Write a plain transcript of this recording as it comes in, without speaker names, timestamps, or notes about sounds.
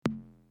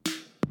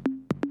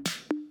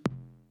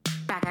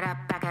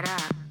it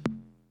up.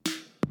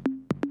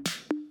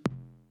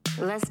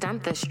 Let's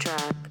dump this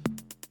truck.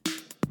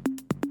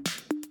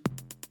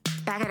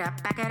 Back it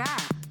up, back it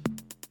up.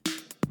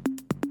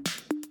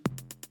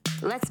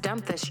 Let's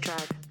dump this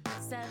truck.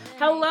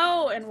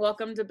 Hello and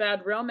welcome to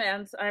Bad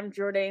Romance. I'm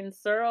Jordan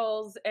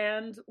Searles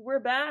and we're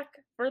back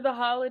for the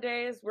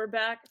holidays. We're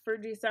back for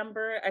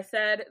December. I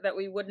said that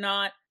we would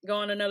not go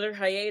on another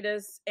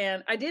hiatus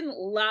and I didn't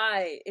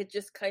lie. It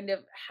just kind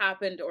of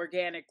happened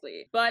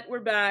organically. But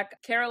we're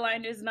back.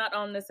 Caroline is not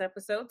on this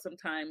episode.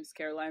 Sometimes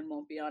Caroline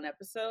won't be on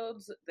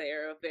episodes. They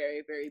are a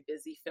very, very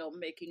busy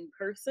filmmaking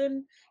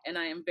person and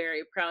I am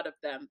very proud of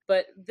them.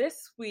 But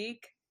this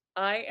week,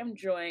 I am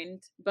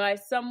joined by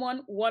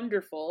someone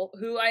wonderful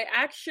who I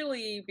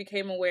actually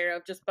became aware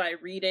of just by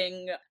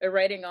reading a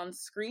writing on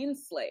Screen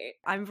Slate.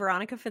 I'm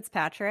Veronica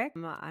Fitzpatrick.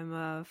 I'm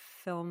a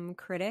film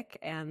critic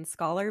and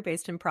scholar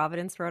based in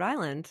Providence, Rhode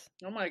Island.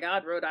 Oh my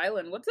God, Rhode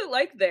Island. What's it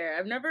like there?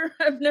 I've never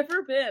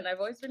been. I've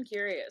always been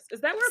curious.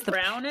 Is that where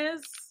Brown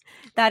is?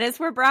 That is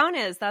where Brown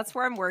is. That's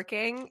where I'm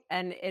working.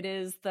 And it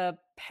is the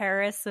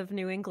Paris of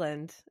New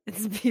England.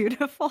 It's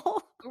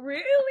beautiful.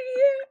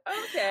 Really?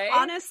 Okay.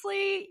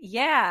 Honestly,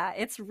 yeah.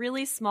 It's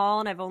really small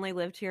and I've only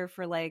lived here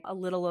for like a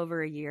little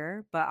over a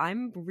year, but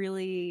I'm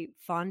really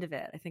fond of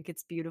it. I think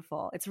it's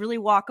beautiful. It's really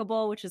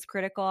walkable, which is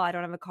critical. I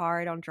don't have a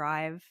car. I don't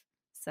drive.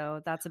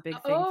 So that's a big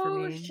thing for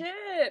me. Oh,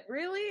 shit.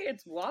 Really?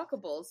 It's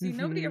walkable. See,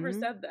 nobody ever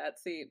said that.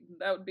 See,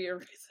 that would be a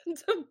reason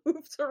to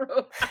move to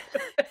Rhode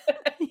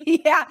Island.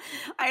 Yeah,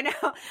 I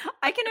know.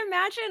 I can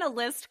imagine a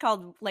list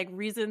called like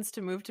reasons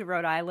to move to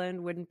Rhode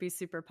Island wouldn't be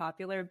super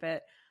popular,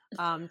 but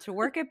to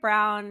work at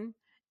Brown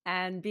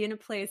and be in a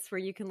place where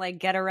you can like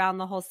get around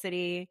the whole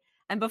city.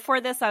 And before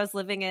this, I was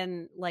living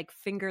in like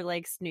Finger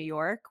Lakes, New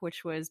York,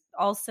 which was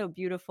also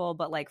beautiful,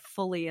 but like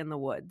fully in the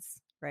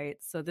woods. Right.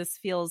 So this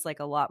feels like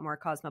a lot more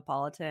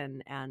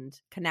cosmopolitan and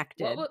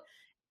connected. What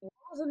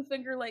was in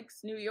Finger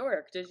Lakes, New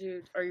York?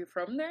 Are you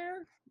from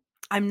there?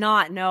 I'm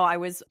not. No, I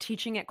was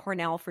teaching at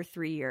Cornell for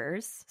 3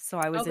 years. So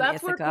I was in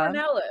that's Ithaca. Where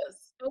Cornell is.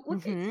 Oh,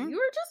 look, you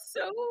are just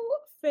so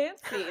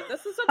fancy.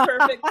 This is a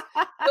perfect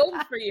film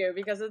for you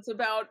because it's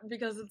about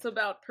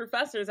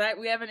professors.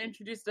 We haven't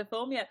introduced a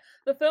film yet.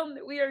 The film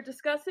that we are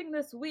discussing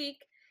this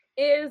week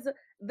is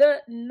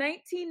the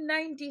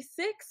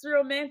 1996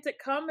 romantic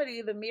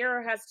comedy The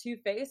Mirror Has Two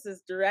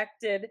Faces,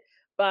 directed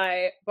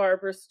by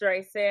Barbra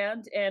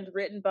Streisand and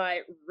written by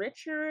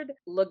Richard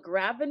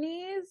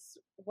LaGravenese.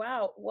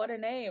 Wow, what a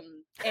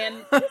name.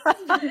 And that's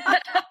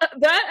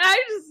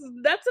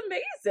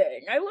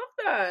amazing. I love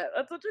that.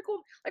 That's such a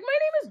cool, like, my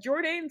name is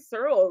Jordan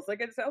Searles.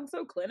 Like, it sounds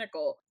so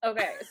clinical.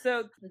 Okay,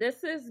 so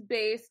this is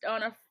based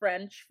on a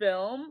French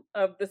film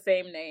of the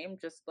same name,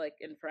 just like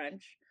in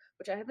French,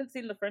 which I haven't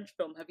seen the French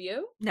film. Have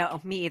you?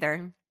 No, me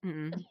either.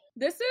 Mm-mm.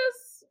 This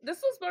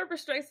was Barbra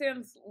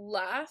Streisand's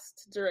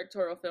last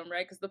directorial film,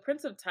 right? Because The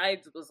Prince of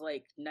Tides was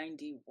like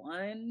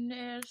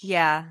 91-ish.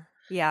 Yeah,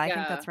 I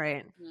think that's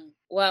right.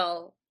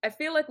 Well, I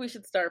feel like we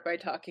should start by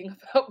talking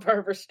about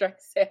Barbra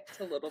Streisand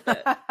a little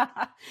bit.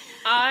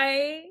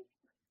 I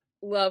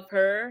love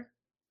her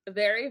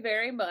very,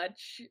 very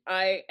much.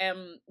 I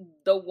am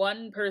the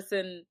one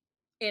person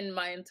in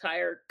my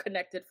entire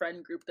connected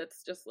friend group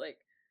that's just like,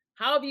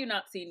 how have you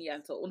not seen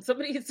Yentl? When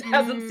somebody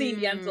hasn't seen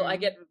Yentl, I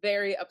get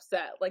very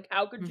upset. Like,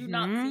 how could you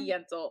not see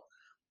Yentl?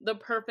 The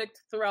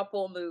perfect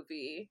throuple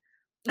movie.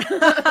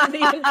 That's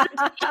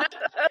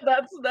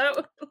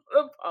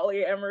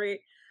polyamory.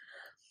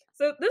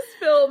 So this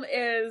film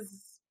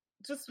is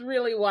just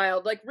really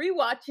wild. Like,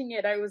 rewatching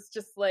it, I was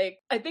just like,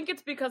 I think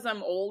it's because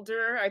I'm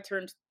older. I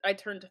turned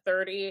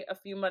 30 a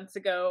few months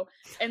ago,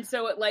 and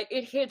so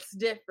it hits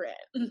different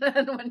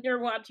than when you're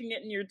watching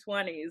it in your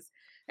 20s.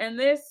 And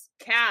this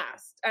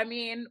cast, I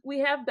mean, we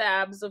have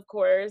Babs, of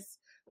course,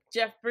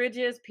 Jeff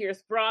Bridges,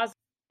 Pierce Brosnan.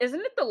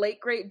 Isn't it the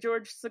late, great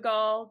George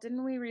Segal?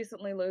 Didn't we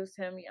recently lose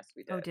him? Yes,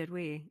 we did. Oh, did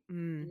we?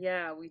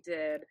 Yeah, we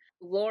did.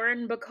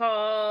 Lauren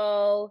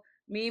Bacall,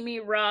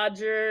 Mimi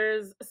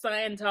Rogers,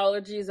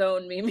 Scientology's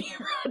own Mimi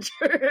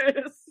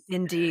Rogers.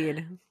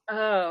 Indeed.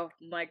 Oh,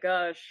 my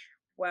gosh.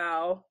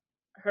 Wow.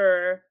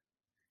 Her.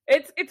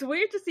 It's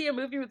weird to see a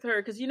movie with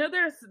her because, you know,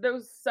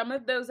 there's some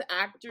of those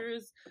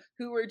actors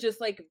who were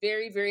just like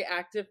very, very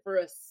active for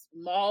a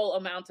small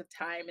amount of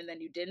time and then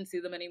you didn't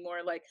see them anymore.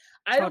 Like,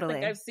 I don't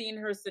think I've seen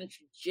her since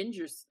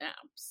Ginger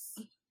Snaps.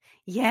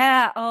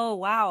 Yeah. Oh,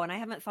 wow. And I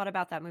haven't thought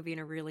about that movie in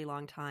a really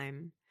long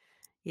time.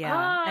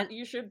 Yeah. And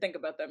you should think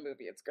about that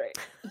movie. It's great.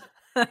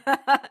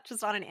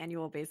 Just on an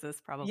annual basis,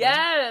 probably.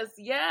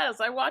 Yes.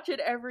 I watch it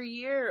every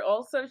year.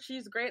 Also,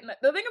 she's great. And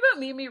the thing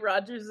about Mimi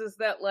Rogers is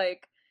that,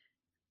 like,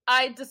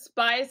 I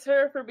despise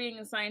her for being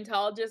a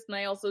Scientologist, and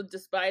I also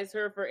despise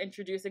her for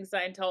introducing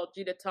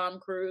Scientology to Tom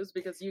Cruise,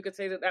 because you could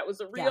say that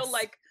was a real,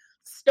 like,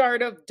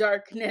 start of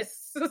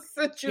darkness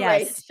situation.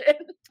 Yes.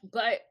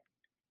 But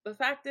the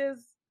fact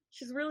is,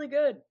 she's really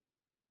good.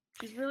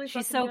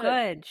 She's so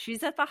good.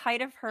 She's at the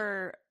height of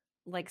her,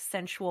 like,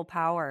 sensual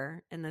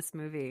power in this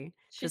movie.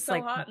 She's just so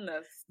like hot in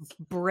this.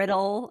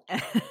 Brittle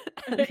and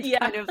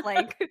kind of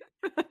like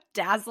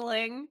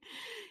dazzling.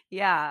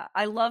 Yeah,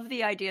 I love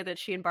the idea that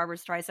she and Barbara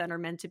Streisand are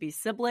meant to be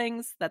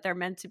siblings, that they're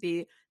meant to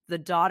be the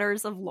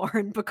daughters of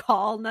Lauren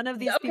Bacall. None of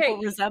these people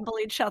Okay, resemble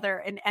each other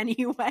in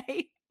any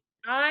way.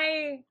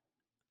 I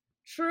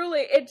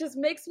truly, it just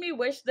makes me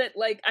wish that,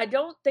 like, I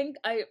don't think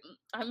I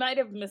might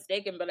have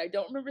mistaken, but I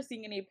don't remember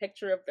seeing any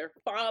picture of their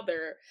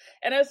father.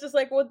 And I was just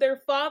like, would their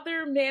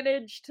father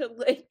manage to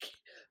like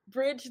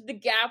bridge the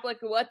gap? Like,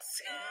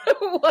 what's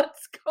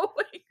what's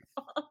going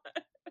on?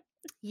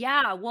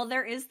 Yeah, well,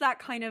 there is that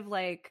kind of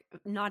like,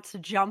 not to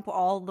jump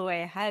all the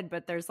way ahead,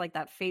 but there's like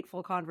that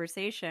fateful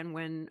conversation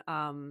when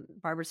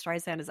Barbara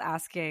Streisand is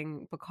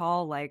asking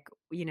Bacall, like,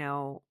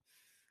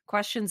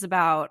 questions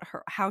about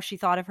her, how she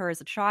thought of her as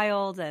a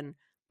child, and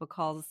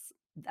Bacall's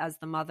as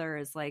the mother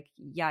is like,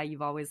 yeah,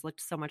 you've always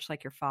looked so much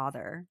like your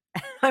father.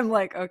 I'm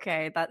like,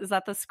 okay, is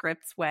that the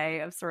script's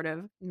way of sort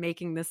of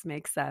making this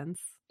make sense?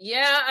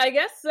 Yeah, I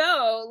guess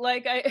so.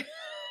 Like I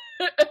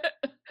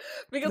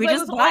because We I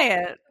just was buy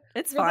it.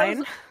 It's because I was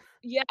fine.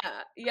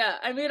 yeah.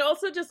 I mean,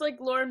 also just like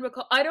Lauren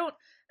Bacall, I don't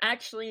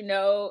actually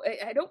know.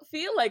 I don't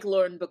feel like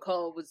Lauren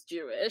Bacall was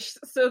Jewish,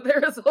 so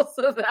there is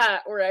also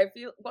that where I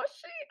feel, was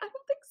she? I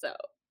don't think so.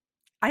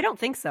 I don't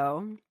think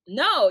so.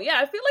 No, yeah,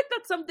 I feel like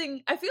that's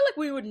something. I feel like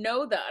we would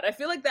know that. I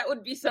feel like that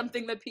would be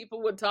something that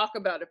people would talk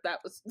about if that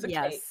was the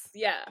Yes. case.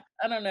 Yeah,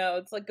 I don't know.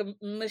 It's like a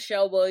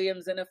Michelle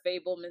Williams and a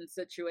Fableman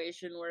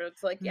situation where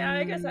it's like, yeah,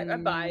 I guess I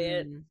buy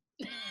it.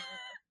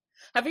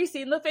 Have you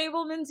seen the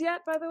Fablemans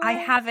yet, by the way? I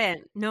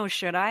haven't. No,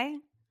 should I?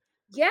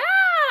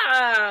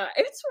 Yeah,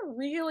 it's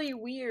really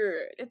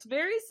weird. It's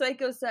very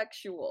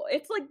psychosexual.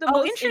 It's like the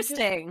most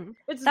interesting.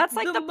 It's That's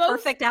like the most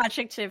perfect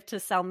adjective to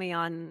sell me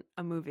on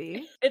a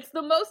movie. It's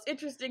the most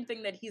interesting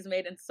thing that he's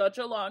made in such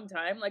a long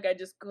time. Like I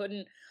just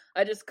couldn't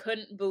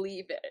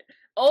believe it.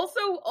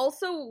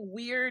 Also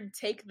weird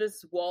Take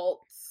This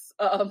Waltz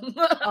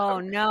Oh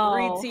no.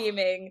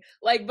 reteaming.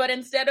 Like, but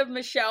instead of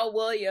Michelle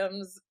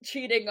Williams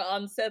cheating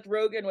on Seth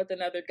Rogen with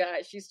another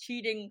guy, she's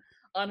cheating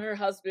on her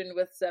husband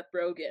with Seth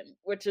Rogen,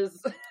 which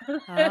is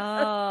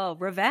oh,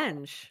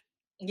 revenge.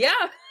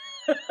 Yeah.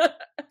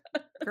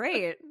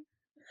 Great.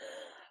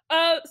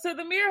 So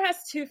The Mirror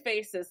has two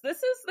faces. This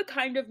is the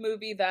kind of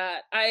movie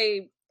that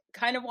I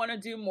kind of want to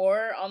do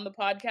more on the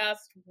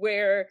podcast,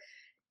 where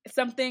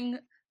something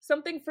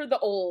for the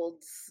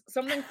olds,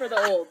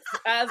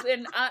 as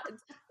in I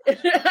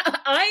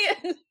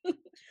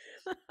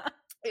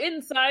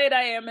inside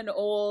I am an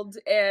old,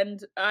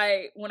 and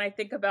when I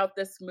think about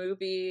this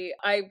movie,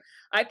 I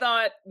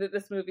thought that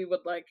this movie would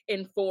like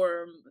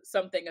inform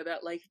something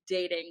about like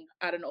dating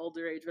at an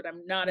older age, but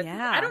I'm not.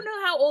 Yeah. I don't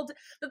know how old.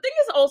 The thing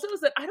is also is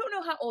that I don't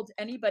know how old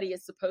anybody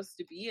is supposed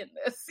to be in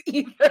this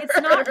either.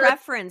 It's not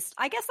referenced.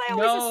 I guess I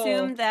always No.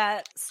 assume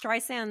that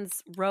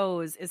Streisand's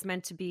Rose is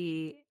meant to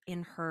be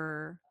in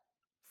her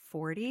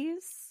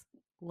 40s.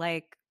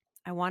 Like,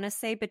 I want to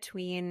say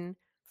between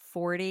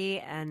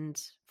 40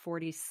 and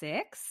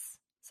 46,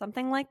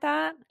 something like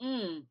that.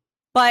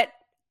 But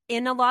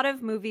in a lot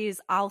of movies,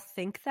 I'll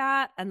think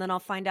that, and then I'll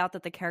find out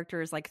that the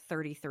character is like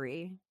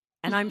 33,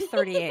 and I'm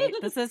 38.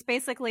 This is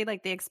basically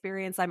like the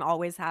experience I'm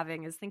always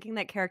having, is thinking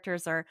that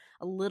characters are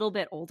a little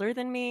bit older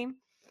than me,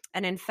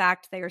 and in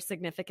fact, they are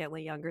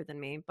significantly younger than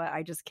me, but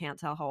I just can't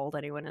tell how old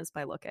anyone is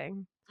by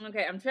looking.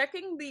 Okay, I'm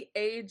checking the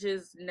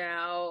ages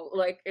now,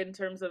 like in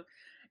terms of,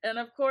 and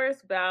of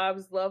course,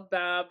 Babs, love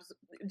Babs.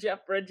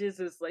 Jeff Bridges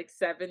is like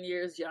 7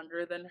 years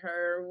younger than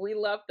her. We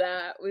love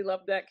that. We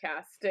love that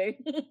casting.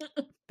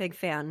 Big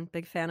fan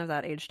of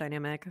that age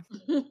dynamic.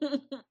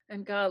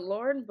 And God,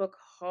 Lauren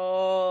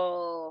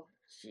Bacall,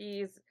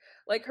 jeez,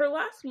 like her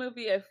last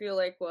movie, I feel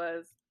like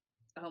was,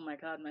 oh my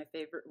God,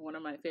 one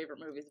of my favorite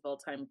movies of all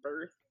time,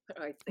 Birth.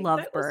 I think Love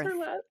that Birth. was her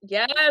last.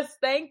 Yes,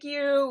 thank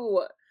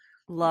you.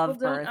 Love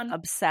Birth.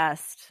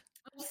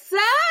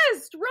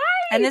 Obsessed,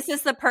 right? And this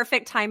is the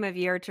perfect time of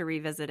year to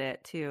revisit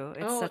it too.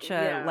 It's such a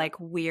yeah. like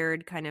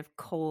weird kind of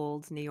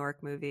cold New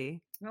York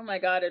movie. Oh my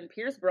God, and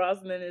Pierce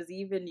Brosnan is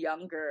even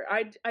younger.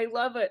 I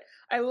love it.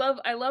 I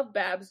love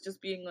Babs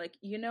just being like,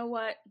 you know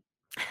what?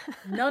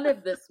 None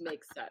of this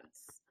makes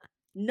sense.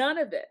 None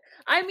of it.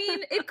 I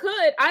mean, it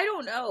could. I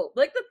don't know.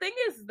 Like, the thing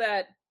is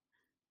that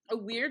a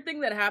weird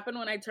thing that happened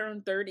when I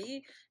turned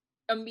 30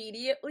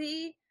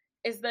 immediately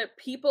is that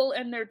people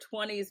in their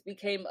 20s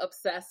became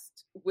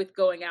obsessed with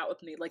going out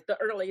with me, like the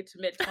early to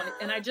mid 20s,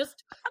 and I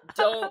just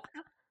don't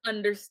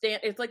understand.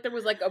 It's like there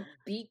was like a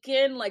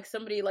beacon, like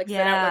somebody like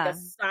set out like a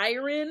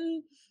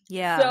siren.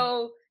 Yeah.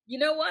 So you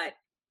know what?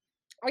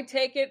 I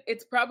take it.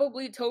 It's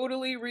probably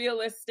totally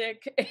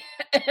realistic,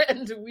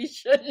 and we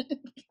shouldn't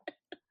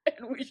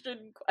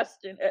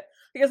question it,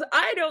 because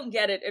I don't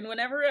get it. And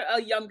whenever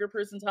a younger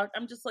person talks,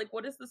 I'm just like,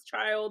 what is this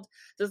child?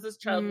 Does this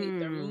child meet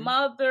their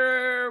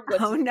mother?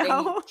 What's they need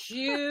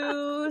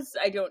juice?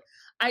 I don't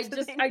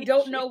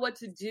know what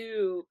to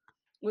do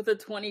with a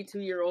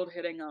 22-year-old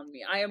hitting on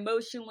me. I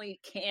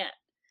emotionally can't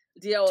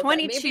deal with it.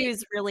 22 Maybe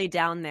is really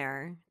down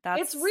there.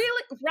 it's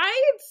really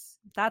right.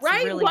 That's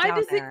Right? really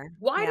down there.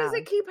 Why does Yeah.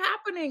 it keep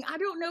happening? I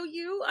don't know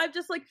you. I'm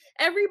just like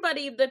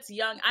everybody that's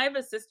young. I have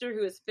a sister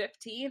who is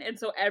 15, and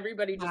so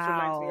everybody just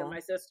reminds me of Wow. my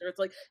sister. It's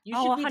like you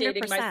Oh, should be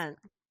dating my 100%.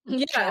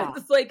 yeah. Yeah.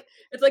 It's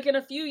like in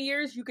a few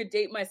years you could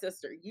date my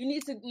sister. You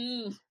need to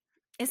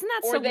Isn't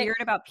that or so they weird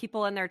about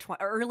people in their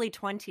early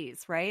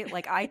 20s, right?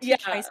 Like I yeah.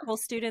 teach high school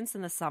students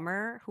in the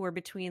summer who are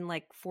between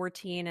like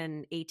 14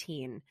 and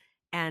 18.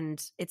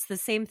 And it's the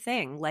same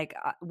thing. Like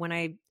when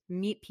I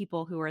meet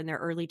people who are in their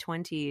early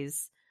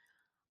 20s,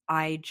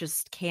 I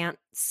just can't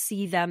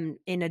see them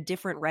in a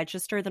different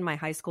register than my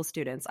high school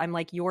students. I'm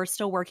like, you're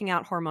still working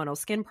out hormonal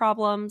skin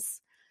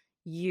problems.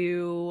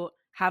 You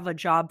have a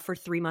job for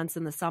 3 months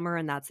in the summer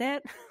and that's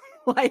it.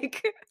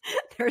 Like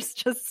there's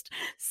just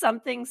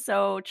something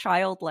so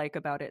childlike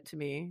about it to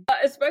me.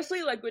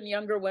 Especially like when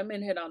younger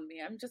women hit on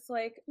me. I'm just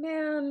like,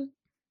 man,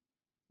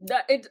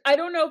 I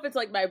don't know if it's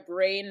like my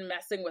brain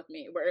messing with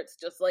me where it's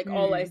just like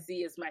all I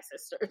see is my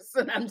sisters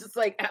and I'm just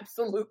like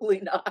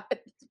absolutely not.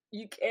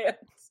 You can't.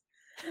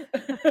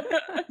 You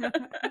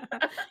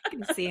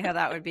can see how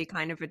that would be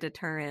kind of a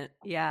deterrent.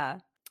 Yeah.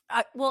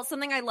 Well,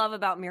 something I love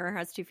about Mirror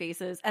Has Two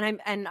Faces,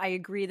 and I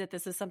agree that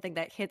this is something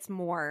that hits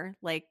more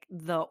like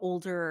the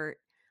older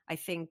I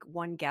think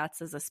one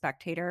gets as a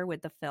spectator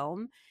with the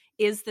film,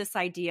 is this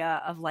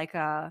idea of like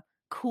a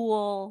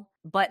cool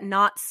but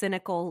not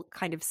cynical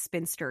kind of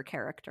spinster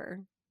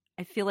character.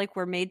 I feel like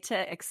we're made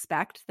to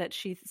expect that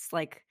she's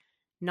like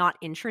not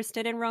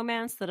interested in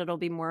romance, that it'll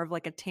be more of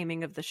like a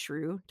Taming of the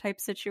Shrew type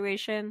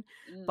situation.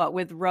 But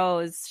with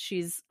Rose,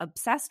 she's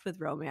obsessed with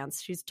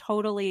romance. She's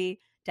totally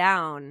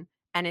down.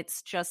 And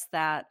it's just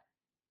that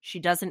she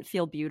doesn't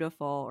feel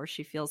beautiful or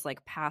she feels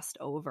like passed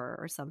over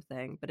or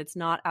something. But it's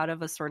not out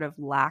of a sort of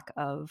lack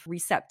of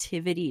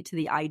receptivity to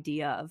the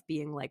idea of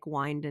being like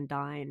wined and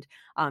dined.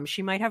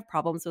 She might have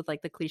problems with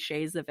like the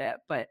cliches of it,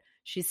 but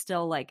she's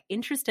still like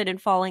interested in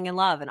falling in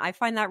love. And I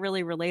find that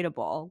really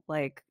relatable.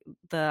 Like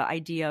the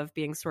idea of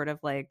being sort of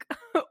like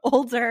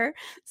older,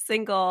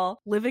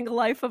 single, living a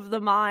life of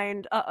the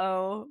mind.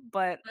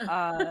 But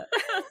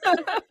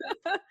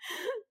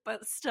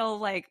but still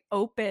like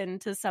open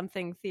to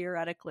something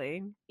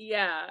theoretically.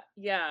 Yeah.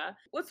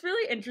 What's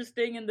really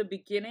interesting in the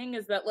beginning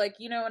is that, like,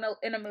 you know,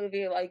 in a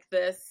movie like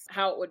this,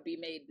 how it would be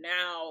made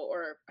now,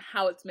 or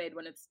how it's made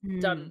when it's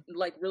done,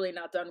 like, really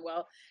not done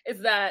well,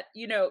 is that,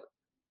 you know,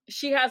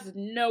 she has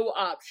no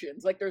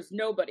options. Like, there's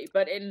nobody.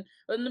 But in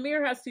The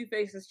Mirror Has Two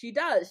Faces, she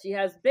does. She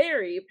has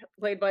Barry,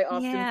 played by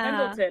Austin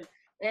Pendleton,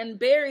 and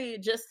Barry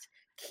just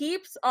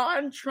keeps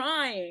on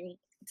trying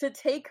to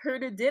take her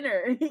to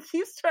dinner. He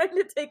keeps trying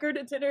to take her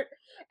to dinner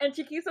and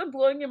she keeps on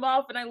blowing him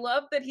off. And I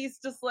love that he's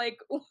just like,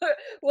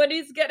 when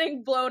he's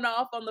getting blown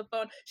off on the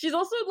phone, she's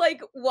also like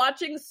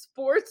watching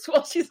sports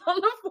while she's on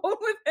the phone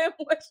with him,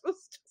 which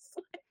was just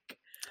like,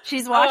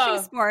 she's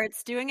watching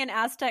sports, doing an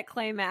Aztec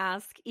clay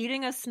mask,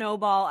 eating a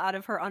snowball out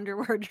of her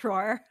underwear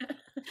drawer,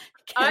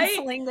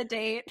 canceling the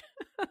date.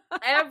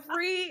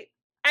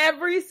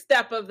 Every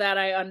step of that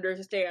I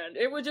understand.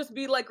 It would just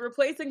be like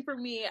replacing, for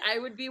me, I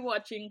would be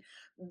watching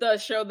the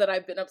show that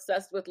I've been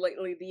obsessed with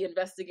lately, the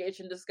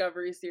investigation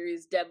discovery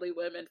series Deadly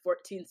Women,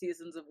 14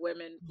 seasons of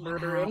women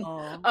murdering.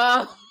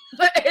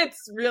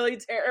 It's really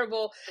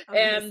terrible.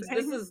 Amazing. And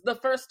this is the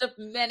first of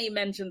many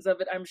mentions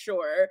of it, I'm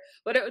sure.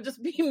 But it would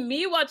just be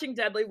me watching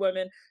Deadly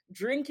Women,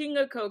 drinking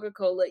a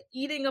Coca-Cola,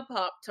 eating a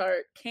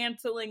Pop-Tart,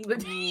 canceling the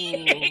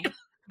date.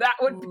 That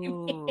would be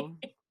me.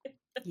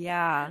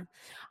 Yeah.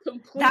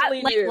 Completely that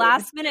like nude.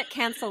 Last minute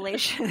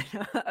cancellation.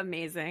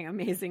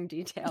 amazing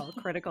detail,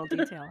 critical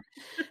detail.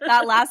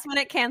 That last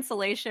minute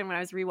cancellation when I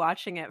was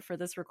rewatching it for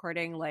this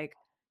recording, like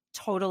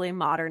totally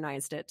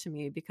modernized it to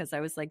me, because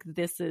I was like,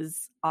 this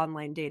is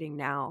online dating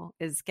now,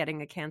 is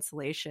getting a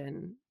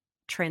cancellation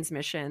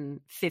transmission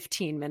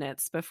 15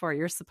 minutes before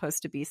you're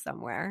supposed to be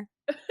somewhere.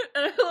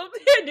 And I love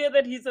the idea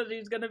that he said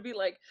he's going to be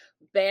like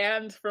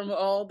banned from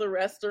all the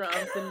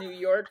restaurants in New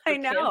York for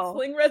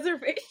canceling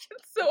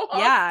reservations so often.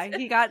 Yeah,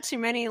 he got too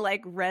many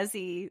like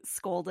resi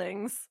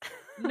scoldings.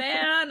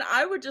 Man,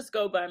 I would just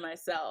go by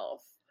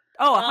myself.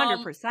 Oh,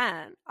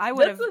 100%. I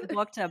would have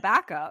booked a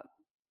backup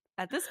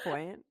at this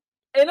point.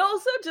 And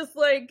also just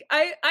like,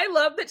 I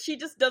love that she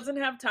just doesn't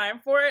have time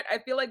for it. I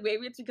feel like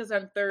maybe it's because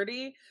I'm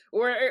 30,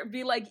 or it'd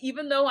be like,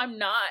 even though I'm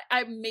not,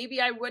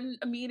 maybe I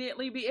wouldn't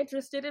immediately be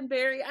interested in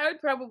Barry. I would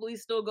probably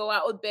still go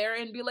out with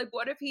Barry and be like,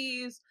 what if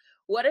he's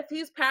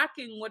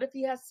packing? What if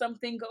he has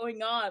something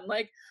going on?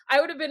 Like, I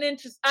would have been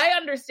interested. I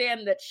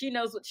understand that she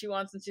knows what she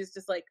wants and she's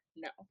just like,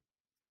 no.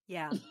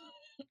 Yeah.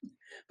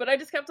 But I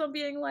just kept on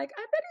being like,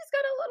 I bet he's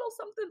got a little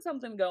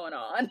something going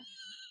on.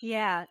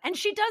 Yeah. And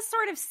she does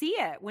sort of see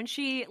it when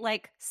she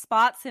like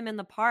spots him in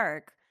the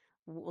park,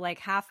 like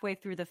halfway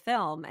through the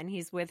film, and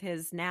he's with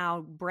his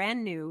now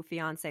brand new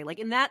fiance. Like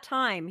in that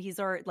time, he's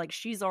already like,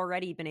 she's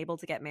already been able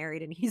to get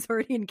married and he's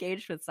already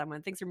engaged with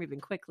someone. Things are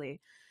moving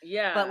quickly.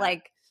 Yeah. But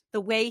like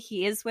the way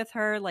he is with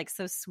her, like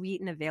so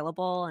sweet and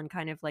available and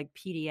kind of like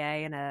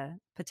PDA in a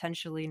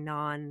potentially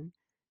non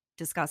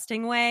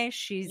disgusting way.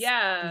 She's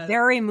Yeah.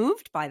 very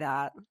moved by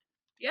that.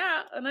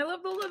 Yeah, and I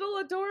love the little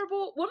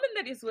adorable woman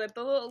that he's with.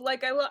 The little,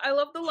 like, I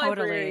love the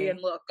librarian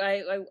look.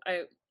 I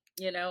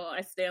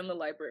I stand the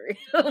library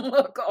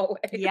look always.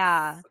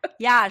 Yeah.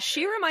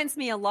 She reminds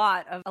me a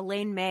lot of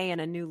Elaine May in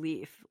A New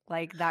Leaf,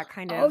 like that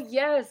kind of. Oh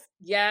yes,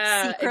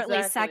 yeah, secretly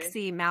exactly.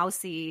 sexy,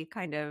 mousy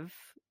kind of.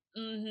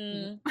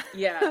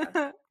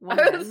 Yeah.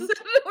 woman.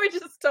 We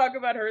just talk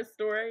about her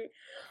story.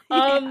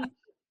 Yeah.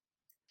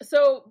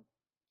 So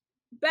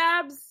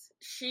Babs,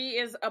 she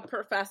is a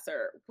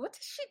professor. What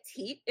does she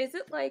teach? Is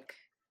it like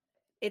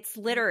It's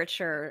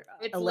literature?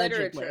 it's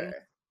allegedly.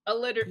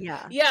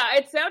 literature? Yeah.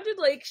 It sounded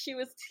like she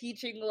was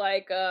teaching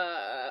like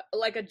a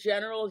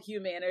general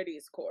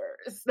humanities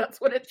course. That's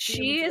what it seems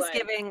She is like.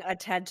 giving a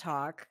TED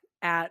Talk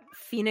at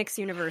Phoenix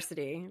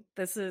University.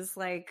 This is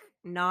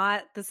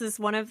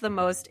one of the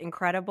most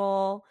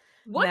incredible,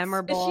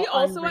 memorable. Is she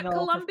also at unreal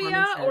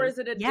Columbia, or is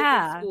it a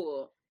different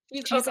school?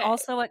 She's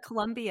also at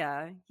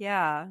Columbia.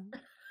 Yeah.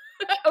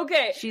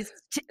 Okay. She's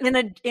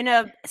in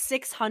a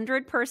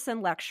 600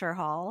 person lecture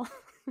hall.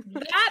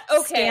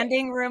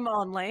 Standing room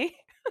only.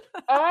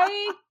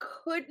 I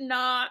could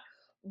not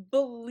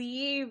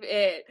believe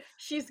it.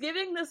 She's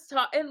giving this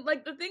talk, and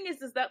like the thing is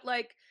that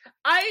like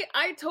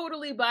I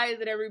totally buy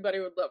that everybody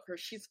would love her.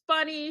 She's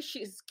funny,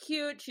 she's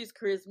cute, she's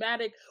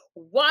charismatic.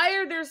 Why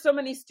are there so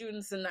many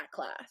students in that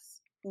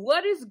class?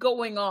 What is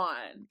going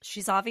on?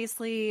 She's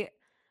obviously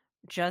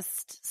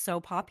just so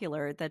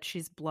popular that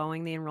she's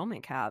blowing the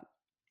enrollment cap.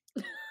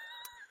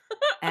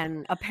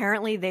 And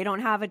apparently they don't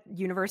have a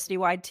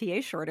university-wide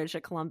TA shortage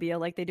at Columbia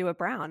like they do at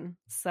Brown.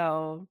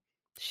 So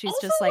she's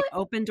also just like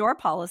open door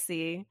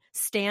policy,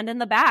 stand in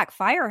the back,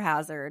 fire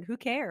hazard. Who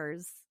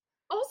cares?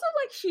 Also,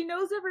 like, she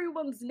knows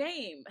everyone's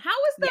name. How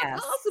is that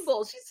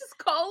possible? She's just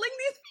calling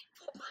these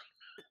people.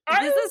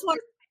 This is one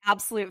of my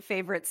absolute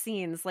favorite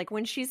scenes. Like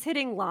when she's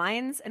hitting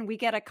lines and we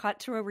get a cut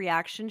to a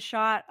reaction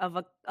shot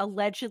of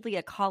allegedly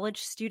a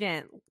college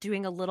student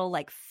doing a little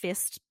like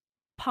fist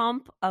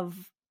pump of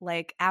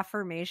like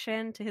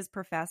affirmation to his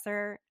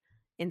professor.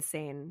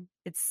 Insane.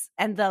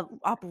 And the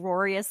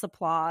uproarious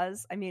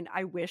applause. I mean,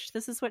 I wish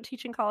this is what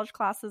teaching college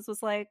classes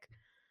was like,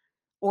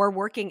 or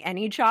working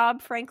any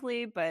job,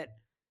 frankly, but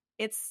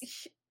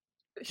it's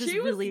just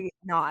really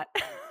not.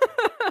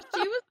 She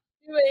was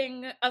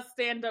doing a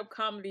stand-up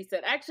comedy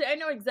set. Actually, I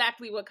know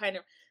exactly what kind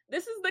of,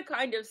 this is the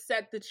kind of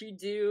set that you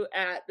do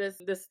at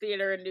this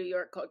theater in New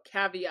York called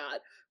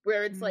Caveat,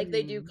 where it's like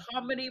they do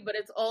comedy, but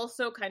it's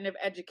also kind of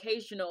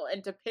educational.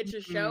 And to pitch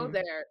a show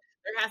there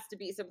has to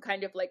be some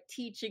kind of like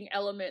teaching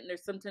element, and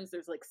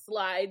there's like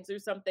slides or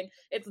something.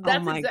 That's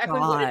exactly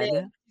what it is.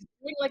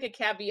 Doing like a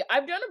Caveat.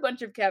 I've done a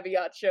bunch of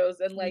Caveat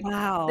shows, and like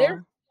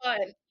they're fun.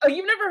 Oh,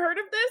 you've never heard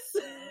of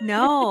this?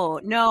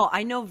 No,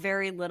 I know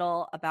very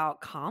little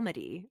about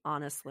comedy,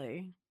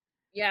 honestly.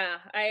 Yeah,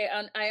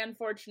 I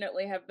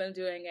unfortunately have been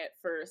doing it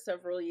for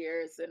several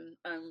years, and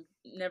I'm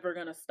never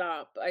gonna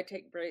stop. I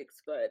take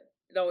breaks, but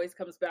it always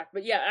comes back.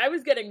 But yeah, I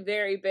was getting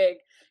very big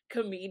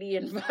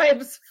comedian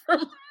vibes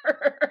from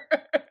her.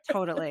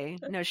 Totally.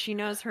 No, she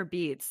knows her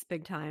beats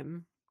big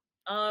time.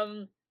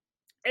 And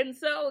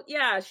so,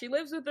 yeah, she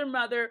lives with her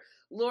mother,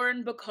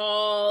 Lauren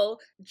Bacall.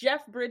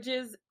 Jeff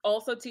Bridges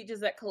also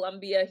teaches at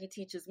Columbia. He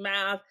teaches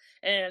math,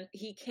 and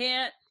he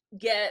can't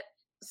get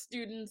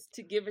students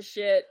to give a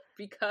shit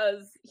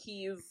because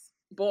he's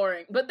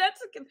boring. But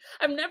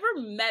I've never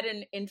met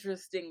an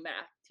interesting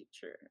math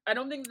teacher. I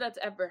don't think that's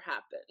ever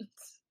happened.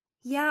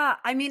 Yeah,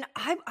 I mean,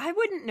 I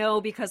wouldn't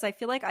know because I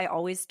feel like I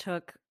always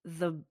took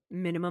the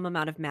minimum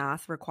amount of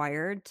math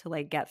required to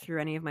like get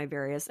through any of my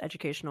various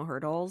educational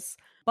hurdles.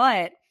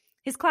 But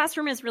his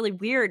classroom is really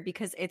weird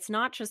because it's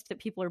not just that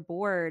people are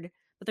bored,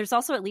 but there's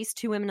also at least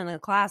 2 women in the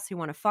class who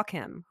want to fuck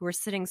him, who are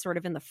sitting sort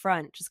of in the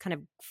front, just kind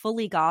of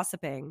fully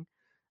gossiping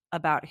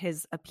about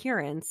his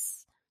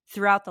appearance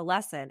throughout the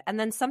lesson. And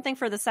then something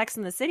for the Sex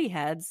and the City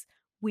heads,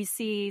 we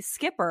see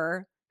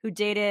Skipper, who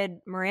dated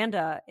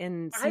Miranda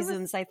in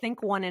seasons, I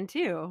think 1 and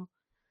 2.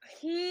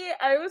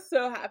 I was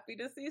so happy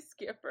to see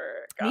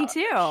Skipper. Gosh.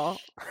 Me too.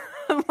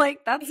 I'm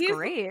like, that's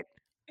great.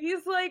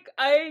 He's like,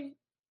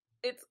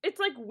 it's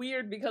like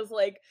weird because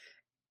like,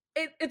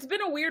 it's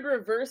been a weird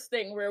reverse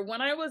thing where when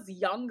I was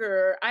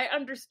younger, I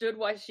understood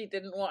why she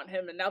didn't want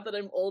him. And now that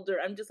I'm older,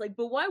 I'm just like,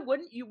 but why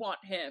wouldn't you want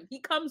him? He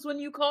comes when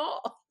you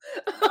call.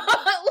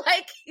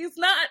 Like, he's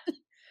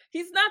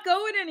not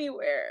going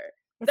anywhere.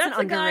 That's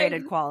an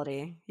underrated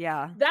quality.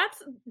 Yeah.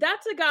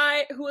 That's a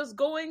guy who is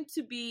going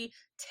to be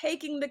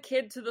taking the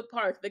kid to the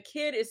park. The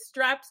kid is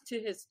strapped to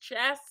his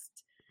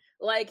chest.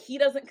 Like, he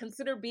doesn't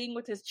consider being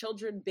with his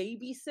children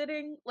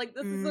babysitting. Like,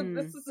 this is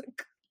a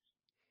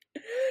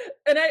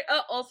and I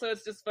also,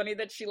 it's just funny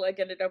that she like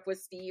ended up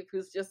with Steve,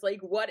 who's just like,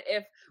 what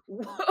if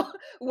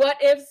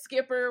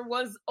Skipper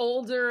was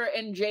older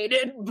and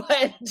jaded,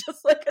 but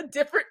just like a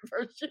different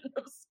version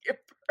of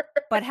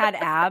Skipper, but had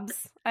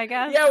abs, I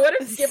guess. Yeah, what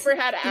if Skipper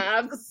had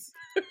abs?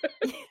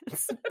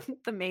 It's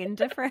the main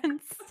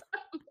difference.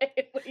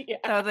 Mainly, yeah.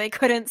 So they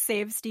couldn't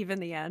save Steve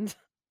in the end.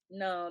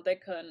 No, they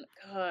couldn't.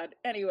 God.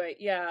 Anyway,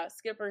 yeah,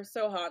 Skipper's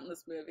so hot in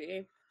this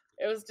movie.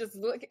 It was just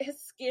look,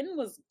 his skin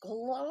was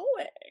glowing.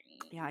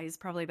 Yeah, he's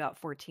probably about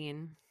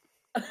 14.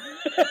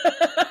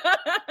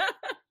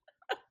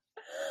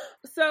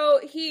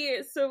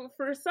 So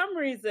for some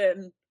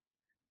reason,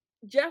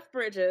 Jeff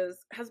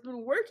Bridges has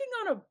been working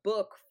on a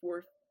book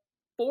for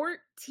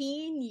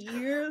 14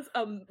 years,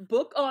 a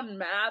book on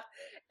math,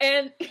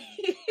 and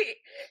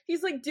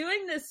he's like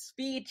doing this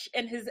speech,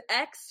 and his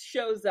ex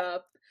shows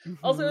up.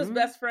 Also, his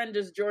best friend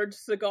is George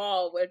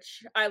Segal,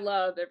 which I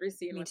love. Every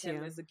scene Me with too.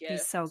 him is a gift.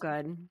 He's so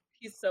good.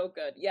 He's so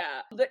good.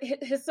 Yeah.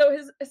 His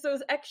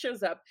ex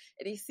shows up,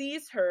 and he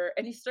sees her,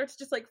 and he starts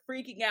just like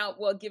freaking out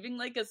while giving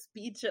like a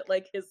speech at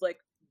like his like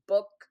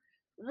book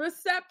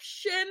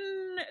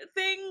reception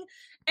thing.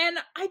 And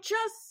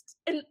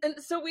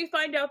so we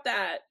find out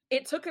that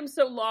it took him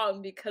so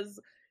long because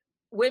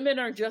women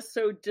are just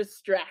so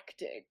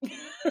distracting.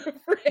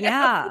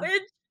 Yeah.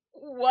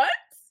 What?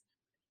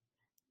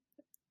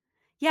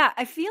 Yeah,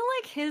 I feel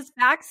like his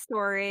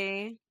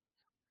backstory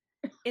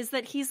is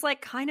that he's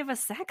like kind of a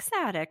sex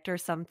addict or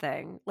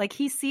something. Like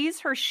he sees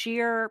her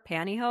sheer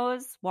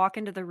pantyhose walk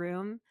into the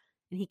room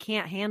and he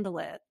can't handle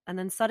it. And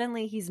then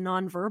suddenly he's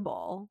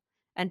nonverbal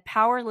and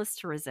powerless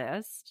to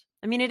resist.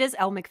 I mean, it is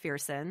Elle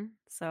Macpherson,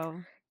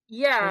 so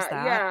yeah.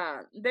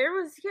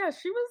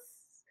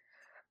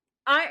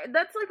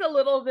 That's like a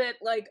little bit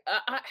like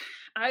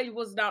I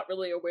was not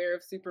really aware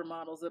of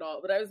supermodels at all,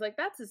 but I was like,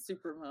 that's a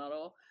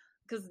supermodel.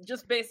 Because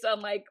just based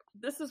on like,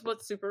 this is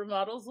what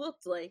supermodels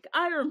looked like.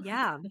 I remember.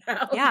 Yeah.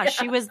 Now. Yeah,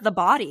 she was the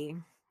body.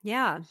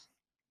 Yeah.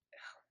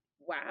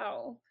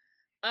 Wow.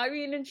 I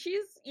mean, and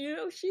she's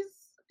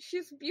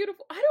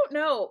beautiful. I don't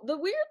know. The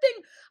weird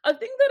thing, a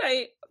thing that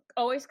I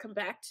always come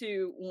back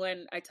to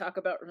when I talk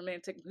about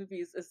romantic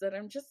movies is that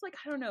I'm just like,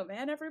 I don't know,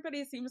 man,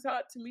 everybody seems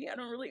hot to me. I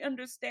don't really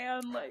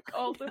understand like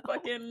all the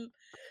fucking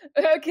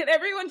can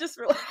everyone just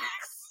relax?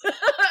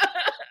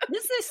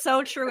 This is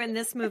so true in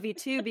this movie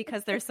too,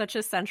 because there's such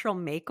a central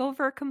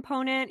makeover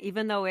component,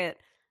 even though it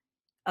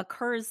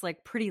occurs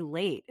like pretty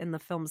late in the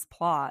film's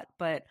plot.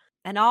 But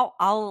and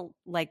I'll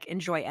like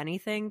enjoy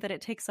anything that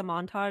it takes a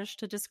montage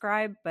to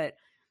describe, but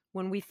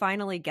when we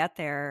finally get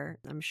there,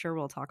 I'm sure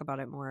we'll talk about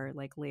it more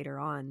like later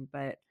on,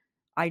 but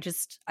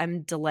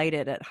I'm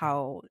delighted at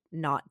how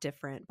not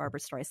different Barbara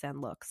Streisand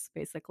looks,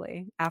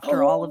 basically,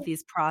 after all of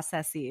these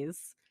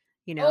processes.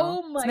 You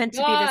know, it's meant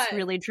to be this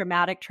really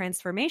dramatic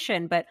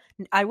transformation. But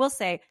I will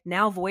say,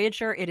 now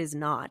Voyager, it is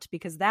not,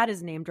 because that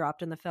is name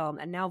dropped in the film.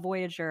 And now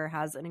Voyager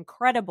has an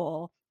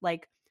incredible,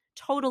 like,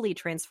 totally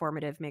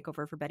transformative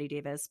makeover for Bette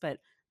Davis. But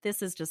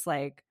this is just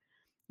like,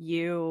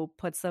 you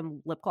put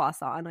some lip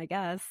gloss on, I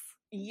guess.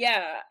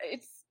 Yeah,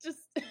 it's just,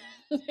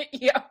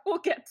 yeah, we'll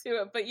get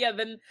to it. But yeah,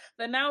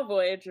 the now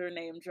Voyager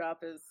name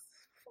drop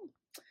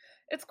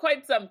it's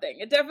quite something.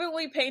 It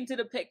definitely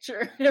painted a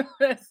picture.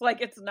 It's like,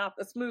 it's not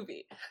this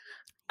movie.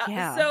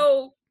 Yeah.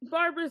 So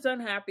Barbara's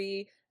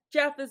unhappy.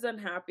 Jeff is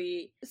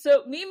unhappy.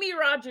 So Mimi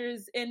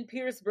Rogers and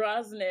Pierce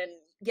Brosnan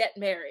get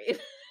married.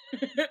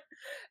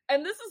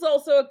 And this is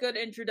also a good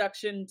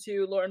introduction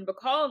to Lauren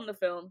Bacall in the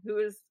film, who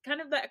is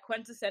kind of that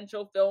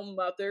quintessential film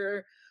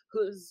mother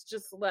who's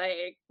just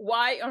like,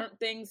 why aren't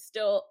things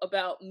still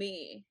about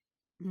me?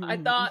 I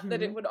thought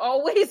that it would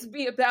always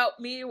be about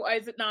me. Why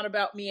is it not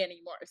about me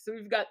anymore? So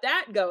we've got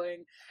that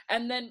going.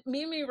 And then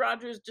Mimi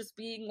Rogers just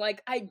being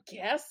like, I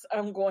guess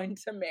I'm going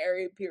to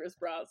marry Pierce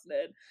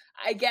Brosnan.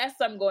 I guess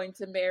I'm going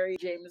to marry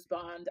James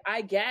Bond.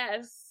 I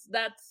guess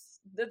that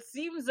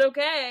seems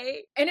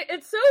okay. And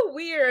it's so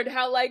weird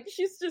how like,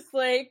 she's just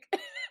like,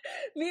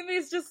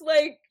 Mimi's just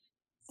like,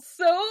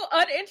 so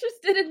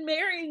uninterested in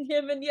marrying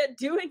him and yet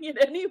doing it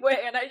anyway,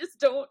 and I just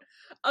don't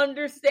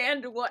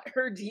understand what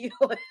her deal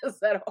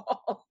is at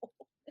all.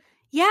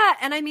 Yeah,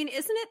 and I mean,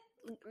 isn't it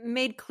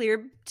made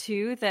clear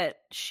too that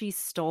she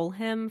stole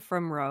him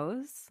from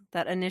Rose?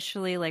 That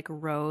initially like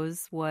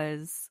Rose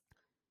was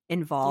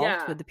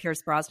involved with the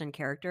Pierce Brosnan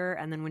character,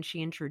 and then when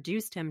she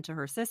introduced him to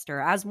her sister,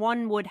 as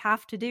one would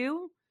have to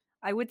do,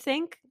 I would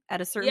think,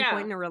 at a certain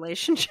point in a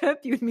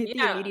relationship, you'd meet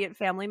the immediate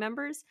family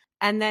members,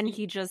 and then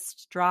he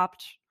just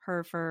dropped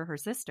her for her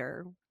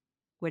sister,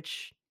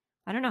 which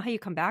I don't know how you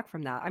come back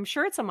from that. I'm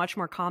sure it's a much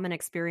more common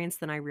experience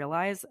than I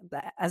realize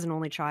as an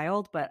only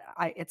child, but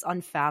it's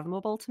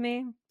unfathomable to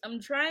me. I'm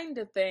trying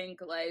to think,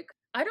 like,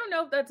 I don't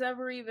know if that's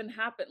ever even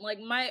happened. Like,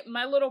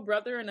 my little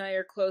brother and I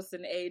are close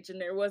in age, and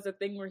there was a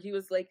thing where he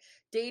was, like,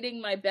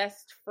 dating my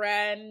best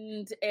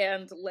friend,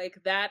 and, like,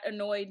 that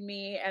annoyed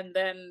me, and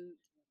then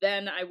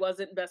I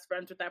wasn't best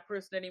friends with that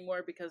person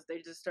anymore because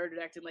they just started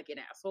acting like an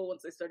asshole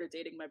once they started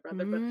dating my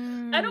brother. But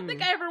I don't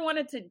think I ever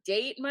wanted to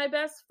date my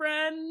best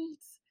friend.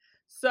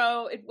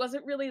 So it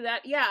wasn't really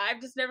that. Yeah,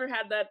 I've just never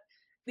had that.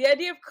 The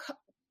idea of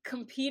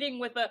competing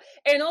with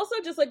and also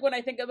just like when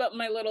I think about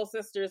my little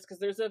sisters, because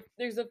there's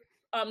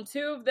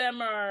two of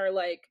them are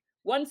like,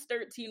 one's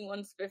 13,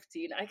 one's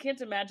 15. I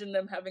can't imagine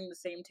them having the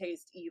same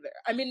taste either.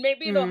 I mean,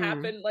 maybe it'll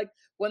happen like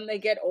when they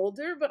get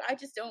older, but I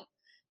just don't.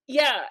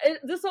 Yeah,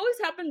 this always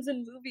happens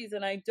in movies,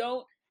 and I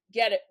don't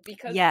get it,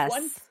 because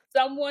once Yes.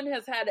 someone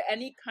has had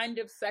any kind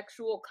of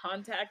sexual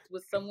contact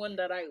with someone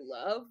that I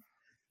love,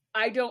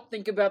 I don't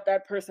think about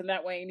that person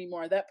that way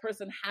anymore. That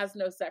person has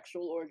no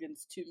sexual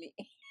organs to me.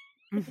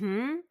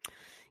 Mm-hmm.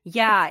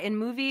 Yeah, in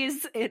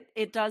movies,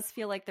 it does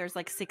feel like there's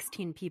like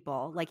 16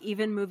 people. Like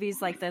even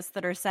movies like this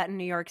that are set in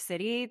New York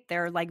City,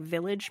 they're like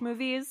village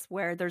movies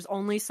where there's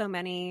only so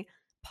many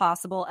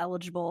possible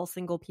eligible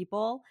single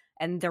people,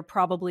 and they're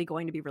probably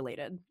going to be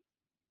related.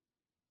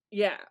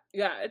 Yeah,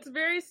 it's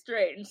very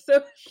strange. So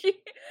and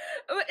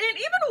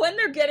even when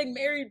they're getting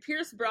married,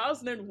 Pierce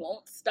Brosnan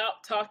won't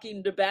stop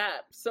talking to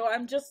Babs. So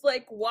I'm just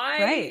like,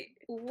 why? Right.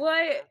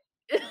 What?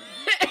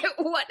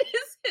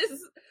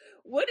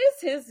 What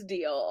is his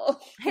deal?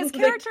 His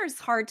character is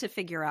hard to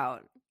figure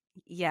out.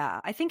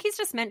 Yeah, I think he's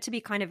just meant to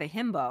be kind of a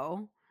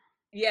himbo.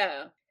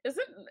 Yeah.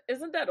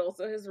 Isn't that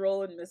also his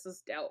role in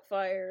Mrs.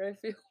 Doubtfire, I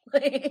feel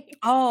like?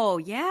 Oh,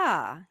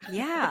 yeah.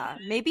 Yeah.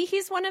 Maybe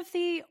he's one of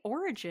the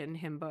origin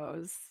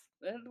himbos.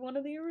 And one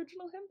of the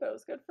original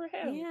himbos. Good for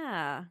him.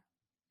 Yeah.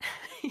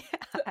 Yeah,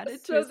 added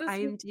to So his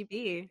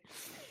IMDb.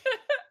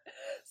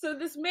 So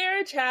this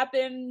marriage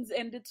happens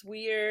and it's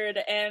weird,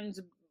 and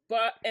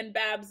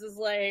Babs is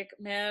like,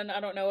 man, I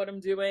don't know what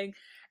I'm doing.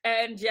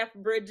 And Jeff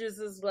Bridges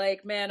is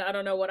like, man, I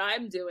don't know what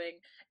I'm doing.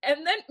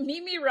 And then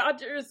Mimi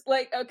Rogers,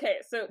 like, okay,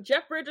 so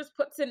Jeff Bridges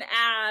puts an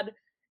ad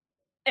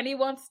and he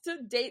wants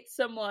to date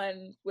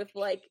someone with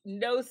like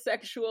no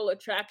sexual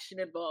attraction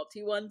involved.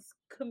 He wants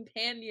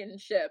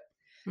companionship.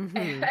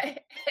 Mm-hmm.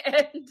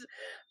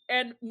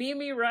 And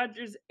Mimi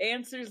Rogers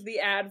answers the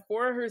ad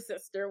for her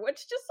sister, which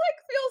just like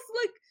feels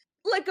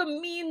like a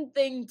mean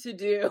thing to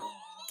do.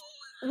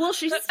 Well,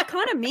 she's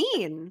kind of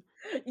mean.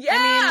 Yeah,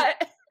 I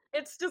mean,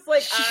 it's just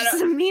like,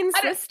 she's a mean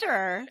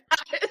sister.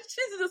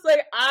 She's just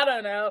like, I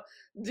don't know,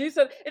 do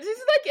something. And she's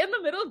like in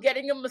the middle of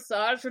getting a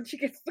massage when she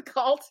gets the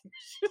call.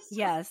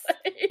 Yes,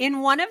 like... in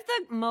one of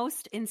the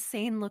most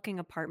insane looking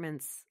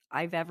apartments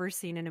I've ever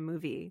seen in a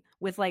movie,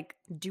 with like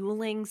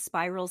dueling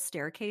spiral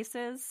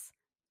staircases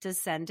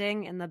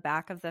descending in the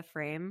back of the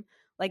frame.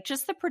 Like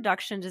just the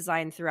production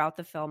design throughout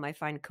the film I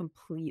find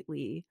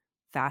completely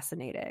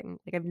fascinating.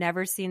 Like I've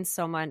never seen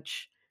so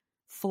much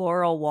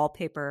floral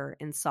wallpaper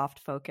in soft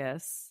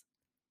focus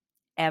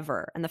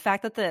ever. And the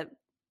fact that the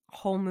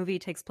whole movie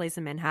takes place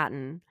in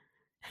Manhattan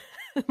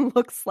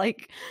looks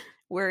like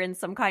we're in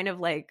some kind of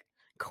like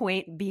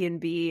quaint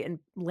B&B in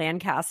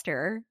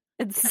Lancaster.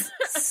 It's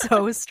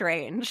so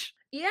strange.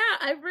 Yeah,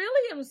 I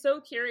really am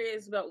so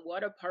curious about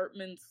what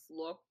apartments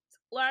looked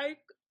like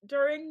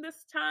during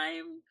this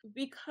time,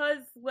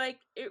 because like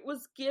it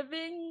was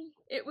giving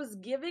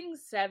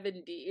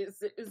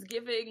 70s. It was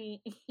giving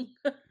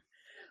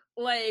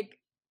like,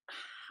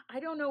 I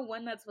don't know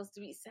when that's supposed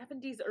to be,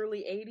 70s,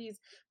 early 80s.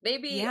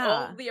 Maybe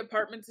all of the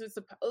apartments are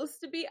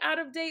supposed to be out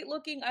of date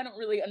looking. I don't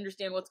really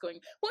understand what's going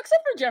on. Well,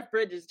 except for Jeff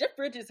Bridges. Jeff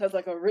Bridges has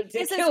like a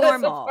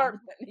ridiculous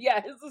apartment.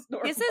 Yeah, his is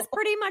normal. His is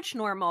pretty much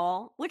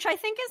normal, which I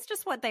think is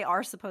just what they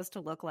are supposed to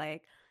look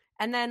like.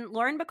 And then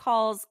Lauren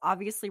Bacall's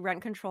obviously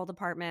rent-controlled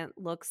apartment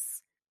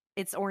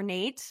it's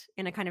ornate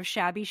in a kind of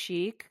shabby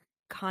chic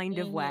kind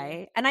of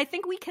way. And I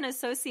think we can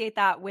associate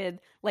that with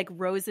like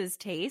Rose's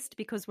taste,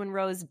 because when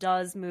Rose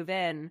does move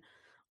in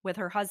with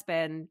her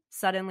husband,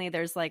 suddenly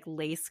there's like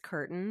lace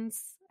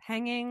curtains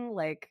hanging,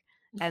 like,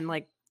 and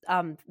like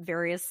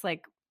various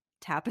like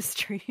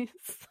tapestries.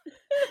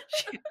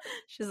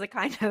 She's a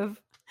kind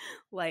of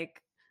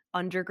like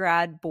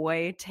undergrad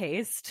boy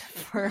taste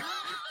for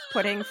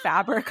putting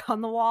fabric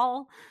on the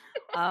wall.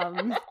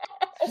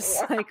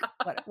 Just like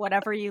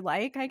whatever you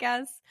like, I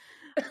guess.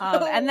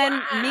 And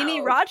then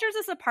Mimi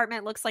Rogers'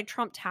 apartment looks like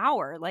Trump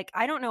Tower. Like,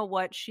 I don't know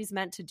what she's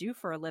meant to do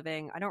for a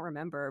living. I don't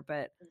remember,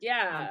 but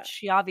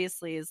she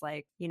obviously is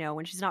like, you know,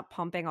 when she's not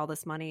pumping all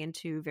this money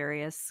into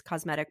various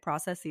cosmetic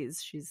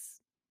processes,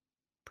 she's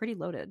pretty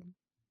loaded.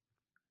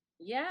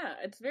 Yeah,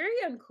 it's very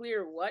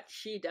unclear what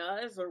she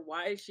does or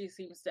why she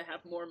seems to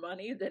have more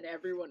money than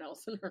everyone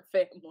else in her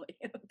family.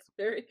 It's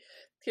very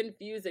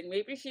confusing.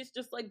 Maybe she's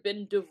just like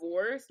been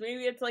divorced.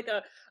 Maybe it's like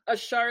a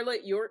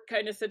Charlotte York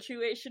kind of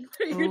situation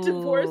where you're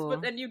divorced,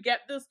 but then you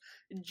get this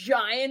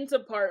giant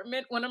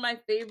apartment. One of my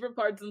favorite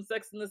parts in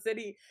Sex and the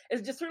City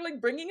is just her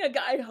like bringing a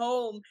guy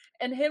home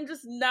and him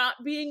just not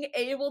being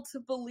able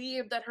to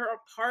believe that her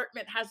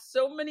apartment has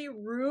so many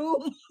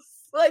rooms.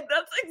 Like,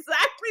 that's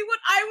exactly what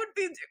I would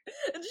be doing.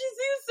 And she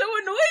seems so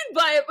annoyed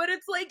by it, but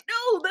it's like,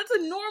 no, that's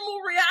a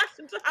normal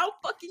reaction to how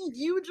fucking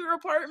huge your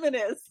apartment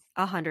is.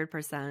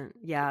 100%.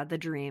 Yeah, the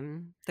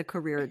dream, the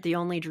career, the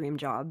only dream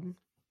job.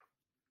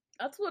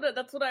 That's what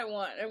I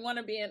want. I want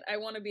to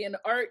be an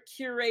art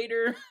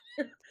curator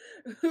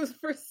who's,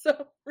 for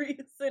some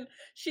reason,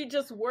 she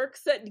just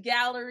works at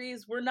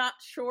galleries. We're not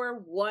sure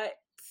what.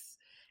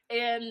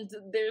 And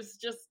there's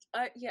just,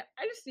 yeah,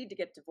 I just need to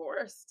get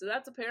divorced. So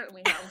that's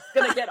apparently how I'm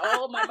going to get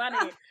all of my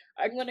money.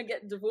 I'm going to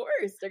get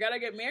divorced. I got to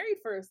get married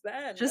first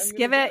then. Just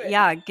give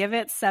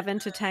it 7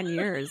 to 10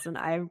 years and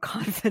I'm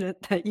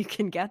confident that you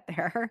can get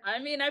there. I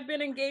mean, I've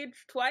been engaged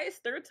twice.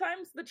 Third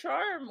time's the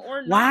charm,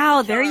 or not.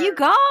 Wow, the there you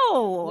charm.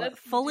 go.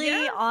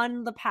 Fully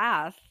on the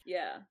path.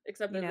 Yeah,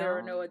 except that there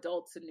are no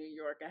adults in New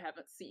York. I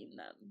haven't seen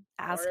them.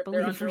 Ask, or if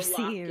believe, they're under receive.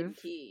 Lock and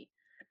key.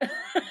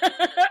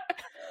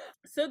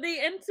 So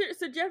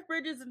Jeff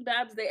Bridges and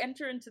Babs, they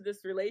enter into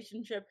this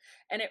relationship,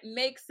 and it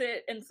makes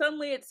it, and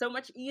suddenly it's so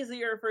much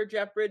easier for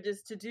Jeff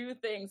Bridges to do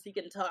things. He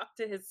can talk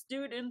to his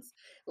students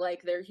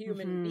like they're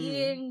human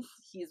beings.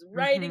 He's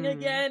writing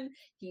again.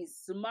 He's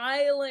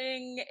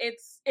smiling.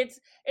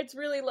 It's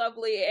really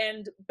lovely.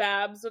 And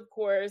Babs, of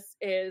course,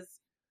 it's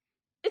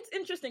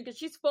interesting because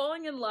she's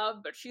falling in love,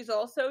 but she's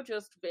also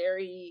just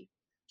very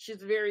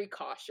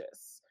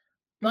cautious.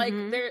 Like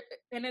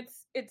and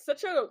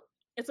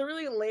it's a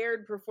really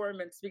layered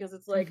performance because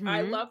it's like,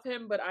 I love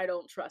him, but I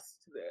don't trust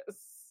this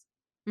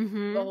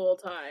the whole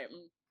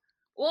time.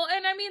 Well,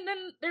 and I mean,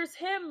 then there's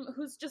him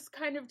who's just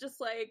kind of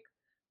just like,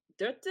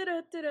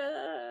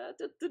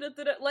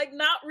 like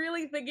not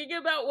really thinking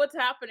about what's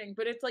happening,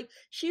 but it's like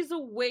she's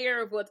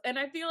aware of what's, and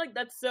I feel like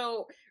that's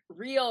so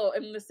real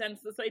in the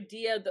sense, this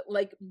idea that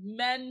like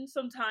men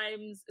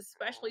sometimes,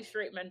 especially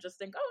straight men, just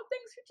think, oh,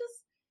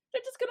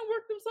 they're just gonna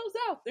work themselves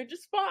out. They're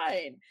just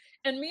fine.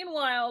 And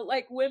meanwhile,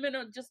 like women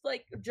are just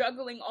like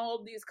juggling all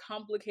of these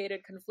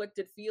complicated,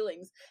 conflicted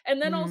feelings.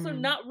 And then also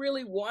not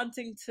really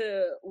wanting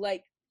to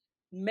like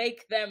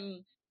make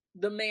them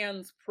the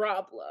man's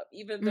problem,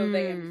 even though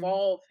they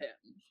involve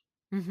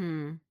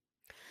him.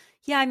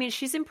 Yeah, I mean,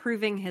 she's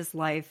improving his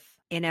life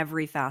in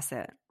every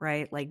facet,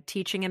 right? Like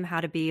teaching him how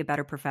to be a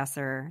better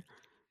professor,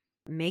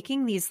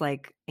 making these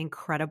like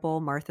incredible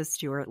Martha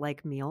Stewart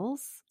like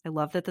meals. I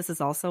love that this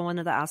is also one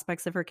of the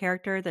aspects of her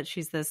character, that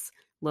she's this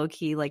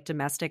low-key like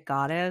domestic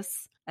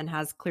goddess and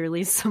has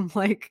clearly some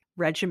like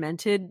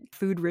regimented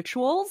food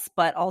rituals,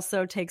 but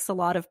also takes a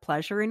lot of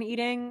pleasure in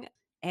eating.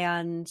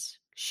 And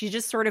she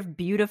just sort of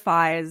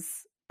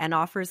beautifies and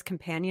offers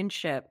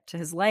companionship to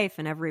his life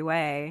in every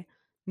way.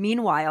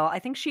 Meanwhile, I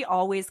think she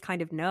always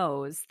kind of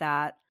knows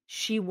that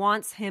she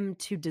wants him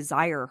to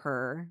desire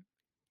her,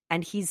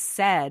 and he's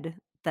said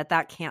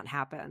that can't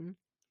happen.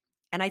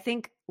 And I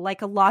think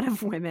like a lot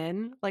of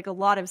women, like a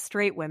lot of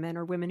straight women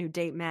or women who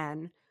date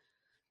men,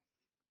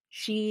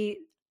 she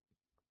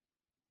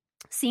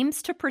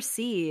seems to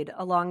proceed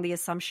along the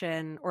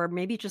assumption, or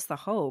maybe just the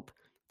hope,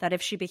 that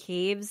if she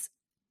behaves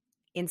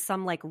in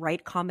some like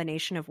right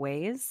combination of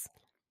ways,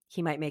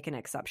 he might make an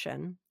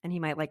exception and he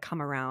might like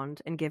come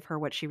around and give her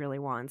what she really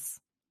wants,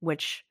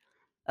 which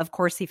of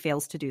course he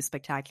fails to do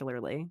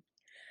spectacularly.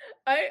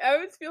 I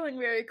was feeling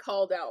very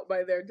called out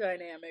by their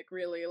dynamic,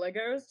 really. Like,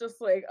 I was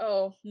just like,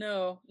 oh,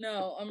 no,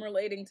 I'm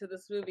relating to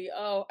this movie.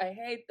 Oh, I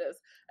hate this.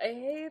 I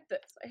hate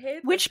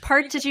this. Which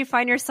part did you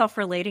find yourself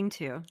relating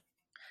to?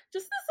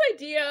 Just this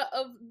idea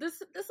of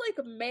this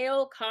like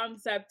male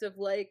concept of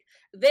like,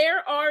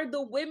 there are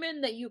the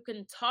women that you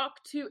can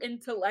talk to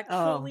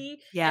intellectually,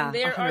 and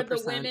there 100%. Are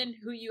the women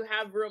who you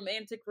have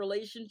romantic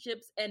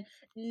relationships, and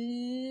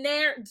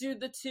ne'er do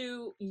the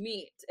two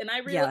meet. And I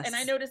and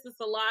I noticed this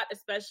a lot,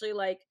 especially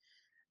like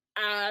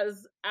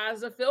as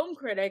a film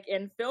critic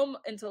in film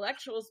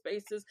intellectual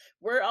spaces,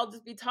 where I'll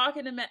just be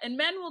talking to men, and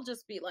men will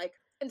just be like,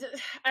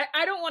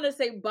 I don't want to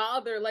say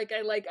bother, like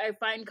I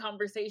find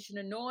conversation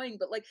annoying,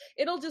 but like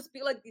it'll just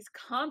be like these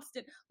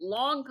constant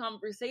long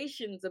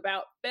conversations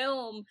about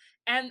film,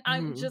 and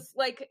I'm just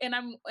like, and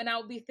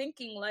I'll be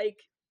thinking like,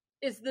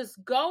 is this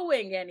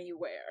going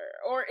anywhere,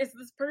 or is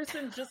this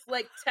person just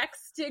like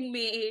texting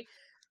me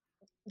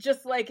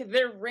just like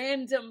their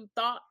random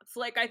thoughts?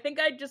 Like, I think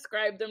I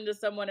described them to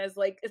someone as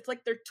like, it's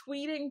like they're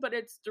tweeting, but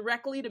it's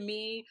directly to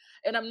me,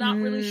 and I'm not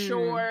really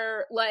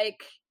sure,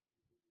 like,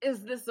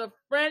 is this a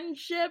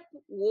friendship?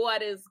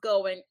 What is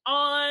going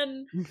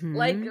on?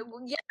 Like,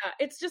 yeah,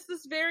 it's just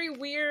this very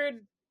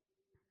weird,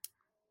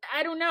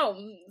 I don't know.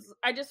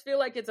 I just feel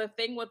like it's a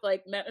thing with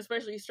like men,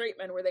 especially straight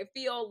men, where they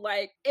feel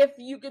like if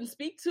you can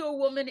speak to a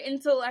woman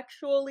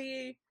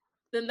intellectually,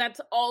 then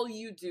that's all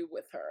you do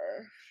with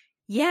her.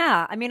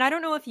 Yeah. I mean, I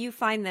don't know if you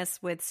find this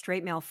with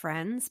straight male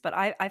friends, but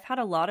I've had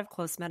a lot of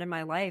close men in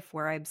my life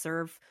where I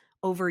observe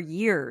over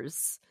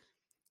years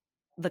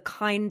the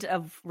kind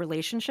of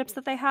relationships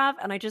that they have.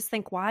 And I just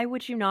think, why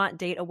would you not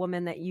date a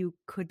woman that you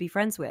could be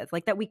friends with?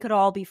 Like, that we could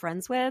all be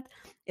friends with,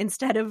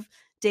 instead of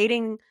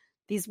dating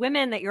these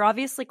women that you're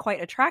obviously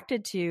quite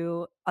attracted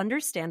to,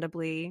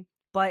 understandably,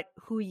 but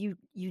who you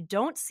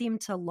don't seem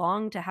to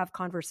long to have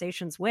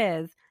conversations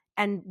with,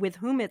 and with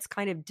whom it's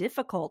kind of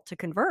difficult to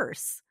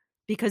converse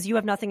because you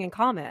have nothing in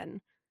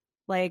common.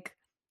 Like,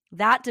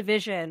 that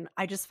division,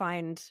 I just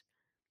find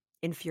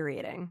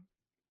infuriating.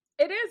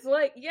 It is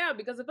like, yeah,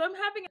 because if I'm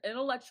having an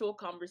intellectual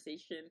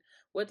conversation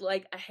with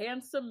like a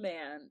handsome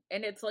man,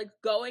 and it's like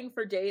going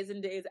for days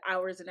and days,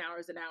 hours and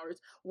hours and hours,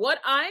 what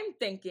I'm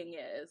thinking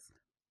is,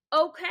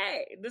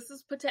 okay, this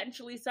is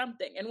potentially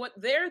something. And what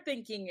they're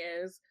thinking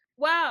is,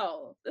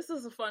 wow, this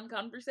is a fun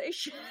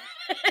conversation.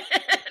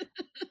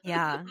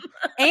 Yeah.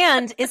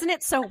 And isn't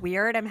it so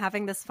weird I'm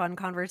having this fun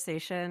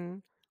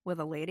conversation with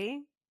a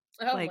lady?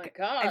 Oh my Like,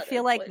 I God. feel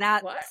It's like like,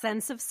 that what?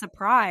 sense of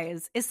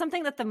surprise is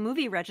something that the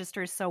movie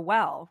registers so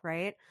well,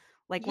 right?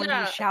 Like when he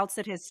Yeah. shouts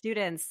at his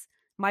students,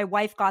 my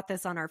wife got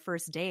this on our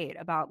first date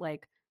about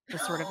like the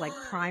sort of like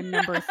prime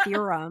number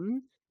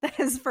theorem that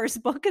his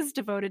first book is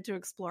devoted to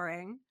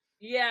exploring.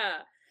 Yeah.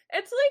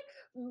 It's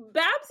like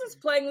Babs is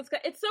playing this guy.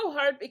 It's so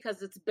hard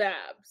because it's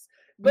Babs.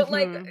 But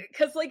like, Hmm.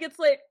 because like,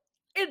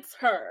 it's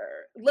her.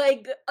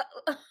 Like,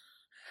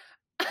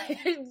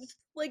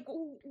 like,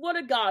 what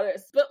a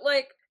goddess. But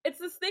like, it's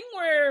this thing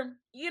where,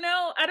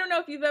 I don't know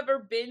if you've ever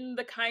been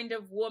the kind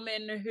of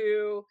woman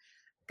who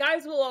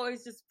guys will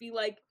always just be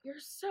like, you're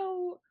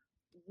so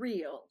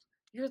real.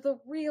 You're the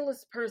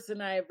realest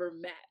person I ever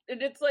met.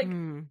 And it's like,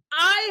 Mm.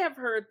 I have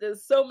heard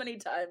this so many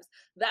times.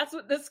 That's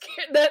what this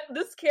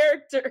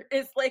character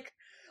is like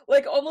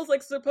almost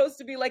like supposed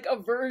to be like a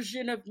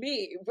version of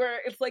me, where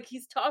it's like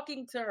he's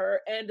talking to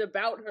her and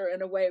about her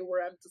in a way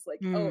where I'm just like,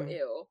 oh Mm.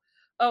 ew.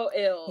 Oh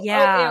ew. Oh ew.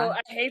 Yeah.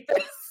 I hate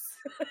this.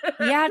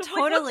 Yeah, Cause like,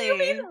 what do you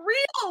mean totally.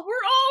 real?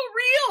 We're all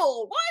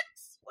real.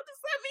 What does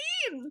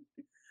that mean?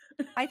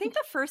 I think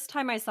the first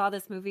time I saw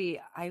this movie,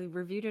 I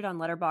reviewed it on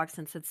Letterboxd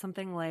and said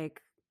something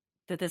like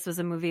that this was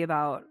a movie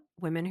about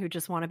women who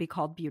just want to be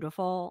called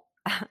beautiful,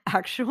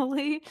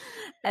 actually.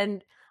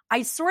 And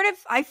I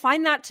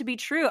find that to be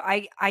true.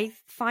 I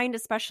find,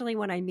 especially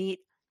when I meet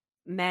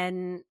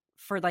men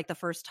for like the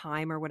first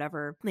time or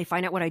whatever, they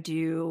find out what I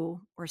do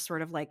or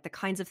sort of like the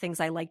kinds of things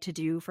I like to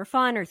do for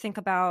fun or think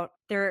about.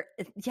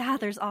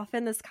 There's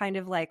often this kind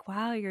of like,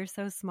 wow, you're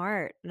so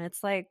smart. And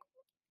it's like,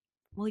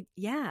 well,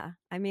 yeah.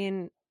 I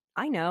mean,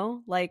 I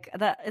know, like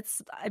that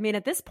I mean,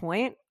 at this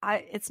point,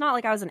 it's not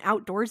like I was an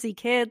outdoorsy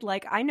kid.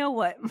 Like I know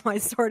what my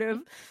sort of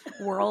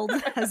world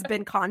has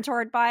been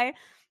contoured by,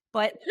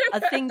 but a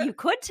thing you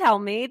could tell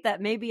me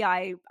that maybe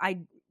I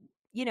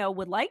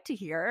would like to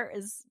hear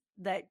is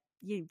that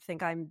you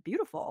think I'm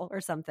beautiful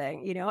or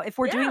something, if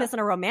we're doing Yeah. this in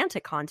a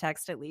romantic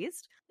context, at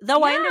least.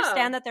 Though I Yeah.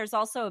 understand that there's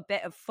also a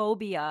bit of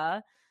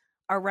phobia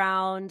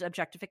around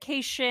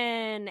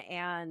objectification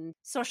and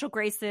social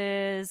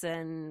graces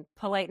and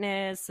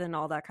politeness and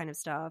all that kind of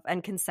stuff,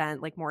 and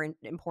consent, like more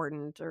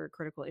important or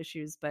critical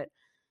issues. But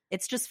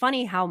it's just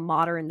funny how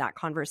modern that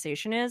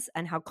conversation is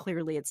and how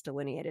clearly it's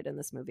delineated in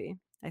this movie,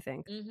 I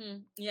think.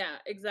 Yeah,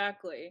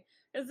 exactly.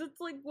 Because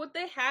it's like what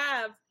they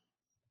have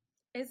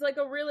is like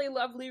a really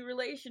lovely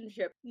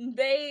relationship.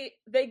 They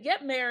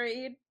get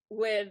married,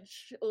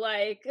 which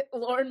like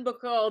Lauren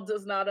Bacall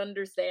does not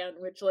understand,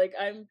 which like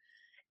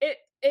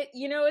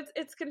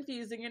it's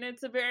confusing, and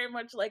it's a very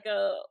much like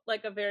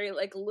a very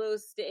like low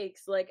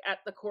stakes, like at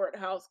the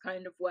courthouse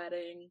kind of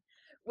wedding,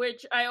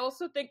 which I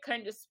also think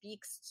kind of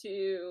speaks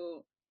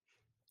to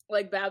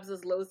like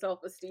Babs's low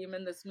self-esteem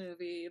in this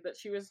movie, that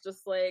she was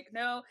just like,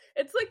 no,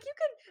 it's like it's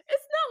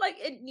not like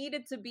it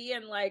needed to be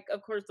in, like,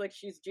 of course, like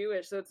she's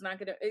Jewish, so it's not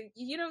gonna,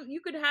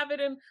 you could have it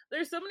in,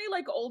 there's so many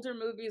like older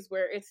movies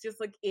where it's just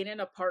like in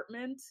an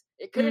apartment.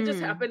 It could have just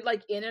Mm. happened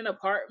like in an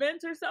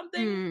apartment or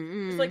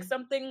something. Just like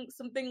Mm.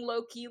 something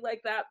low key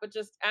like that, but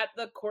just at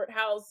the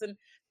courthouse, and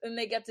then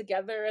they get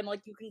together, and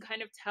like you can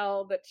kind of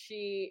tell that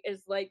she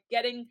is like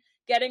getting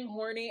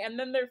horny, and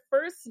then their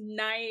first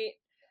night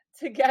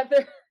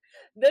together,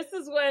 this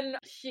is when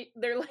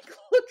they're like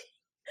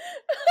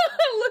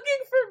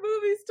looking for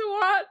movies to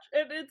watch,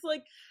 and it's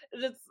like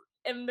it's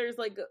and there's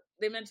like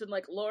they mentioned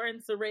like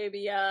Lawrence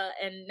Arabia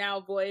and now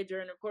Voyager,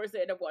 and of course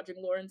they end up watching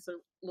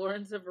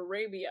Lawrence of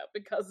Arabia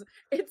because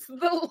it's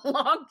the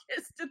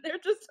longest, and they're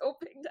just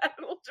hoping that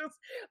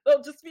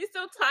they'll just be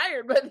so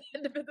tired by the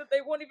end of it that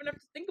they won't even have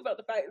to think about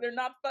the fact that they're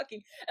not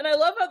fucking. And I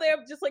love how they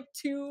have just like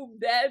two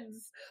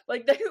beds,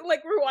 like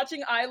we're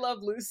watching I Love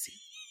Lucy.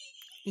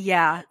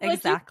 Yeah, Like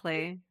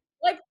exactly.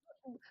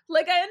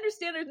 like I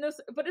understand there's no,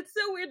 but it's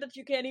so weird that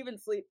you can't even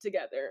sleep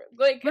together.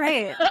 Like,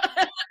 Right.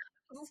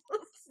 it's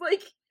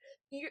like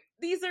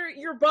these are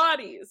your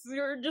bodies.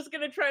 You're just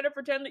gonna try to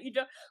pretend that you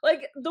don't,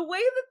 like, the way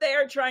that they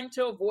are trying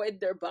to avoid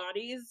their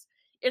bodies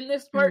in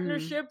this Mm.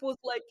 partnership was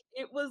like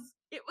it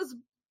was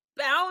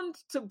bound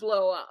to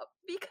blow up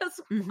because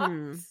what?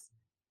 Mm-hmm.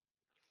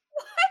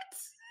 What?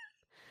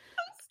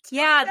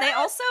 Yeah, they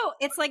also,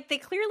 it's like they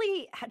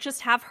clearly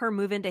just have her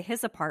move into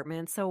his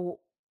apartment. So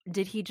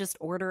did he just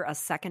order a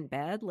second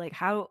bed? Like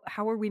how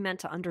are we meant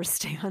to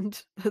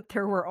understand that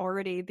there were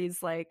already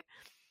these like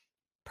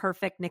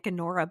perfect Nick and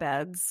Nora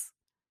beds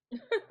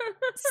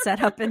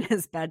set up in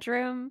his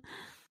bedroom?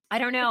 I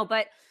don't know,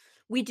 but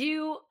we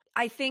do,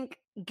 I think,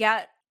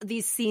 get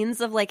these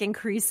scenes of like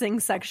increasing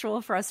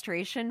sexual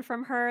frustration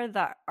from her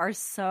that are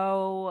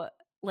so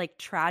like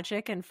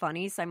tragic and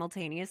funny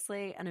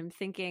simultaneously. And I'm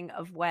thinking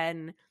of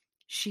when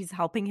she's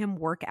helping him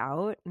work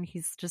out and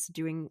he's just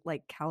doing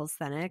like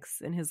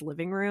calisthenics in his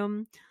living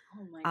room,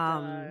 Oh my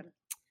um god.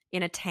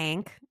 in a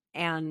tank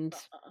and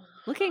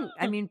looking,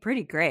 I mean,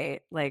 pretty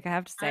great, like I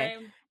have to say.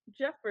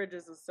 Jeff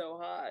Bridges is so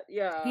hot.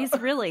 Yeah. He's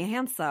really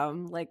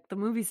handsome. Like, the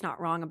movie's not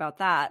wrong about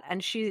that.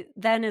 And she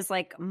then is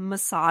like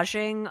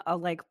massaging a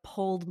like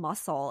pulled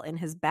muscle in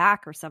his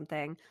back or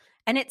something.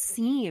 And it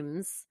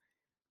seems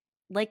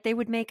like they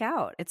would make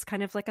out. It's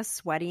kind of like a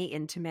sweaty,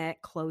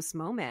 intimate, close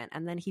moment.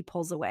 And then he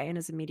pulls away and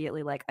is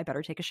immediately like, I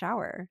better take a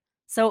shower.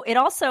 So it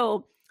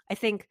also, I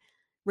think,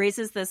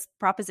 raises this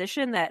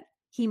proposition that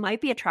he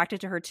might be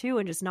attracted to her too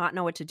and just not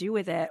know what to do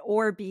with it,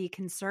 or be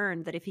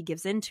concerned that if he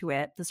gives into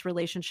it, this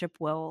relationship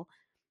will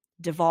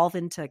devolve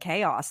into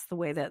chaos the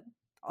way that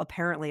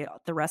apparently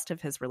the rest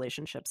of his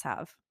relationships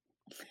have.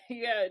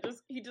 Yeah,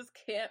 he just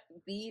can't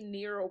be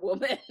near a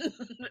woman. He's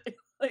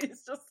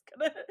just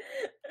gonna.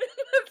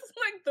 It's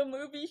like the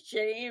movie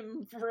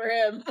Shame for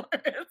him.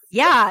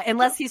 Yeah,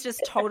 unless he's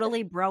just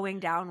totally broing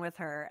down with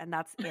her and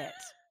that's it.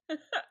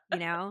 You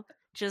know,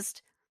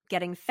 just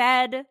getting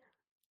fed,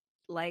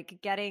 like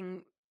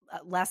getting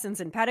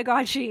lessons in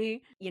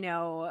pedagogy, you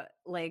know,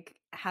 like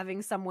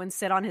having someone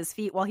sit on his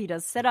feet while he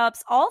does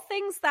sit-ups, all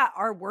things that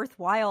are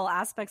worthwhile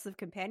aspects of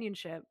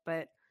companionship.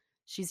 But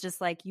she's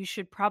just like, you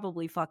should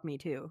probably fuck me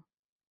too.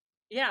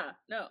 Yeah,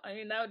 no, I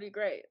mean, that would be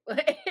great.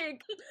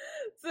 Like,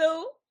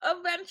 so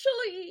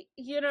eventually,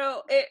 you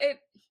know,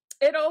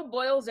 it all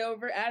boils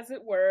over, as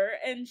it were,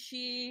 and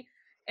she,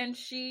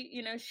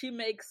 you know, she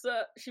makes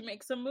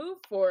a move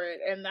for it,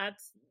 and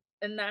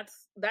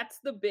that's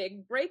the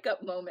big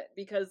breakup moment,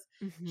 because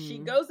she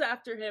goes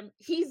after him.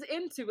 He's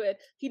into it.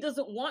 He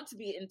doesn't want to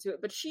be into it,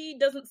 but she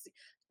doesn't.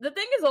 The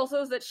thing is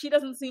also is that she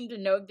doesn't seem to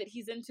know that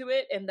he's into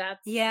it, and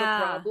that's the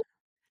problem.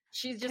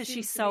 She's just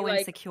she's so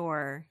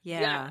insecure.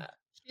 Yeah.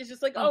 She's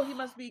just like, oh, he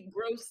must be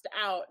grossed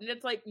out. And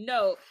it's like,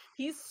 no,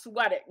 he's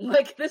sweating.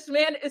 Like, this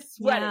man is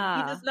sweating.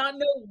 Yeah. He does not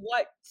know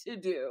what to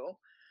do.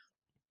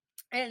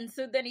 And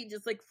so then he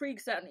just like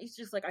freaks out, and he's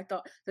just like, I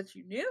thought that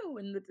you knew,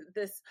 and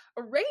this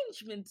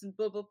arrangement and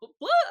blah blah blah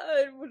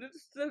blah.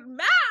 It's the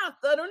math.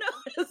 I don't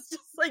know. It's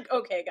just like,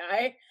 okay,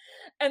 guy.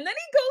 And then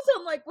he goes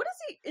on like, what is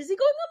he? Is he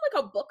going on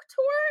like a book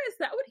tour? Is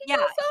that what he goes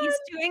on? He's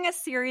doing a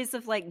series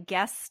of like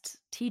guest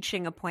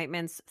teaching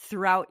appointments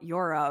throughout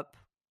Europe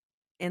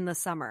in the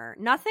summer.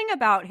 Nothing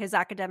about his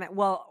academic,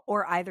 well,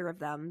 or either of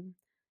them.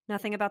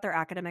 Nothing about their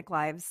academic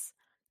lives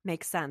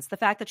makes sense. The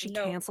fact that she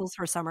cancels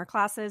her summer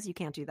classes, you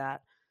can't do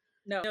that.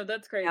 No,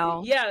 that's crazy.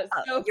 No. Yeah.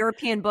 So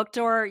European book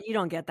tour, you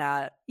don't get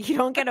that. You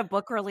don't get a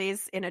book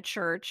release in a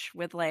church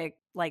with like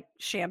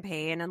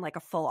champagne and like a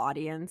full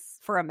audience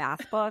for a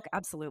math book.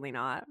 Absolutely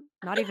not.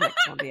 Not even at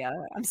Columbia.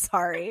 I'm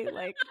sorry.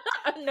 Like,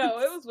 no,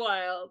 it was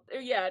wild.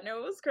 Yeah, no,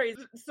 it was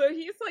crazy. So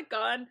he's like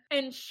gone,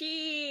 and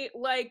she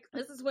like,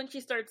 this is when she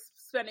starts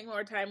spending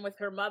more time with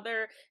her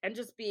mother and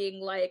just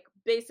being like,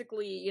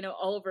 basically, you know,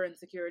 all of her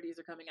insecurities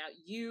are coming out.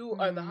 You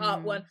are the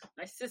hot one.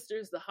 My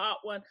sister's the hot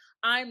one.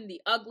 I'm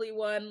the ugly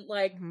one.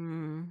 Like,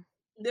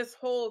 this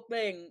whole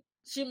thing.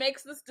 She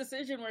makes this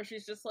decision where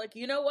she's just like,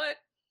 you know what?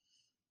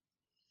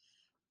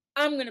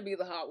 I'm going to be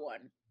the hot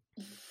one.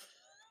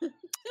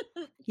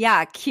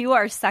 Yeah, cue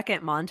our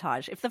second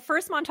montage. If the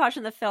first montage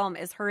in the film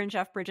is her and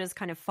Jeff Bridges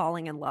kind of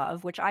falling in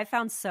love, which I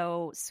found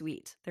so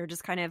sweet. They're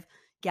just kind of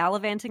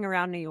gallivanting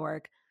around New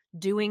York,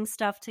 doing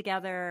stuff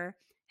together,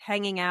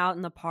 hanging out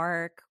in the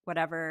park,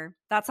 whatever.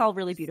 That's all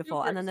really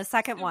beautiful. And then the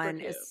second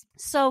one is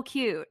so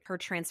cute. Her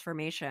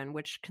transformation,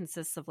 which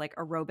consists of like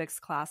aerobics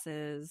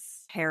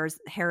classes,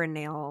 hair and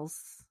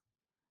nails.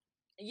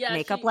 Yeah,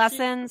 makeup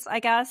lessons, I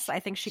guess. I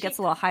think she gets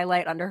a little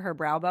highlight under her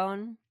brow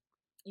bone.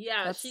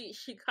 Yeah, she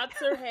cuts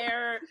her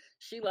hair.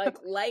 She like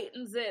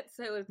lightens it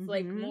so it's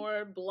like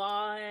more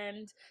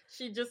blonde.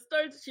 She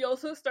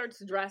also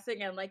starts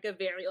dressing in like a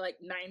very like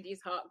 90s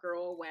hot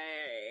girl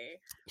way.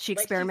 She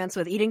experiments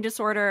with eating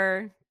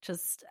disorder,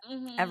 just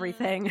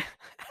everything.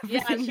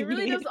 Yeah, she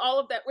really does all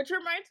of that, which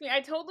reminds me,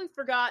 I totally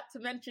forgot to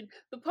mention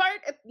the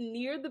part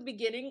near the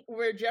beginning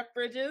where Jeff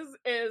Bridges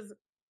is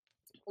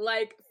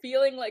like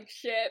feeling like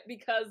shit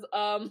because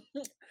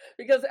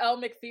Elle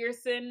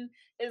Macpherson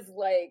is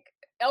like,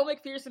 Elle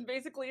Macpherson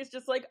basically is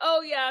just like,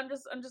 oh yeah, I'm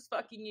just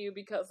fucking you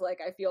because like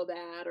I feel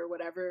bad or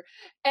whatever.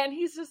 And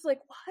he's just like,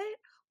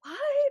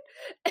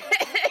 what?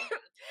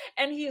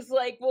 And he's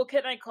like, well,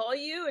 can I call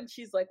you? And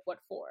she's like, what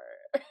for?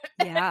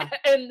 Yeah.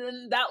 And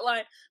then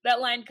that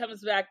line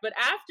comes back. But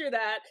after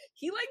that,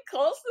 he like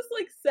calls this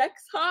like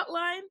sex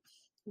hotline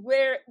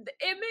where the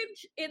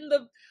image in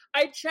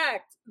I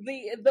checked,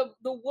 the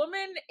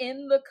woman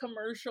in the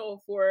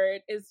commercial for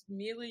it is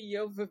Milla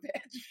Jovovich.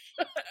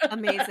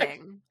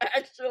 Amazing.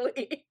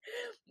 Actually.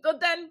 But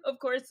then of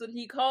course when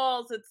he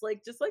calls, it's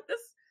like just like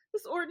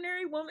this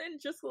ordinary woman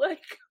just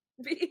like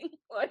being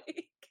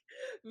like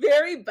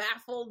very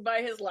baffled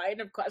by his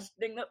line of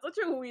questioning. That's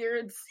such a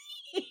weird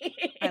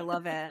scene. I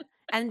love it.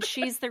 And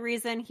she's the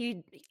reason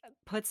he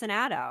puts an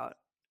ad out.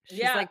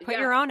 She's like, put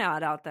your own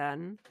ad out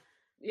then.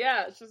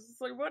 Yeah, it's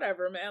just like,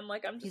 whatever, man.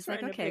 Like, I'm just He's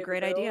trying like, to pay okay, great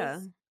the bills.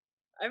 idea.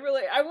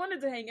 I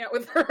wanted to hang out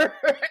with her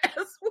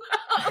as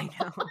well. I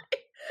know. Like,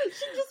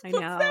 she just puts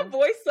that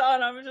voice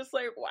on. I'm just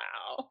like,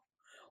 wow,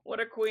 what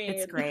a queen.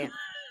 It's great.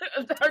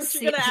 Aren't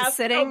you gonna ask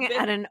sitting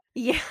at an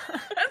sitting at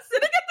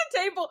the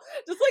table,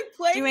 just like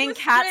playing Doing with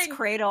cat's string.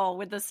 cradle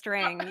with the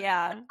string.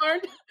 Yeah.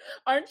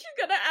 Aren't you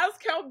gonna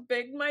ask how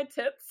big my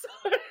tits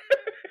are?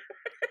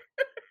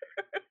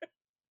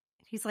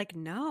 He's like,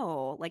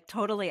 no, like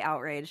totally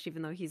outraged,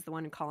 even though he's the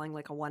one calling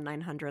like a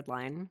 1-900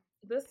 line.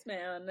 This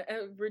man,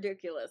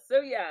 ridiculous. So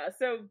yeah,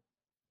 so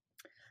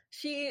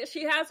she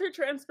has her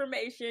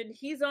transformation.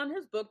 He's on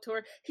his book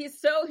tour. He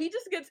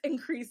just gets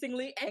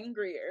increasingly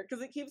angrier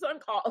because it keeps on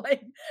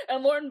calling,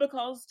 and Lauren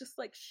Bacall's just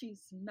like,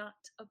 she's not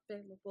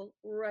available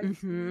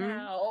right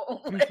now.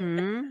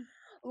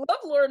 Love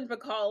Lauren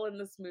Bacall in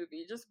this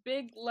movie. Just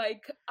big,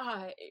 like,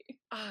 I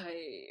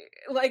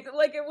like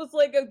it was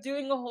like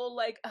doing a whole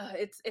like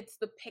it's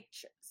the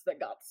pictures that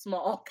got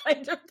small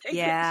kind of thing.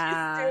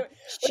 Yeah,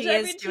 She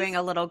is doing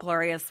a little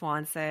Gloria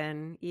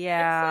Swanson.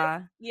 Yeah,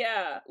 like,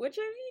 yeah. Which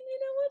I mean, you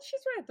know what?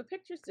 She's right. The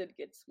pictures did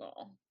get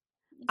small.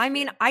 I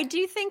mean, I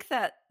do think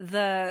that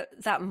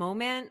that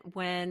moment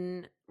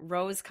when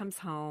Rose comes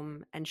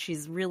home and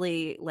she's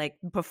really like,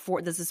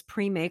 before this is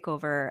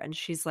pre-makeover, and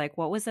she's like,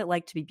 what was it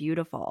like to be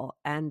beautiful?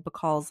 And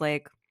Bacall's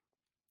like,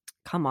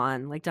 come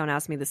on, like, don't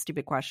ask me this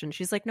stupid question.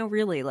 She's like, no,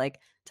 really, like,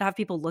 to have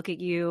people look at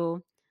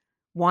you,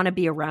 want to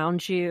be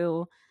around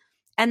you.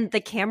 And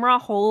the camera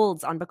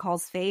holds on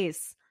Bacall's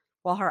face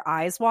while her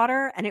eyes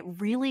water, and it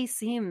really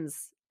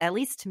seems, at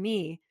least to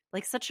me,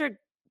 like such a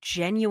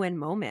genuine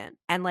moment.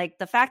 And like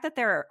the fact that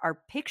there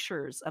are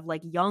pictures of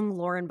like young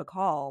Lauren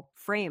Bacall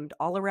framed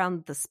all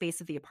around the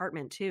space of the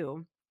apartment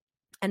too,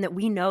 and that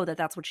we know that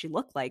that's what she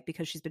looked like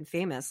because she's been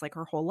famous like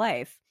her whole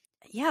life.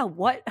 Yeah,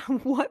 what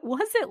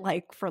was it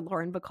like for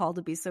Lauren Bacall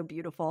to be so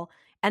beautiful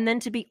and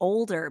then to be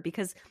older?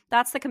 Because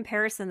that's the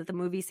comparison that the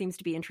movie seems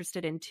to be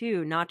interested in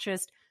too, not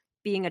just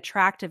being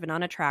attractive and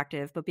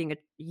unattractive, but being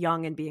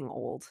young and being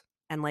old,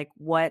 and like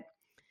what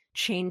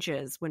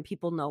changes when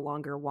people no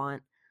longer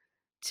want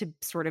to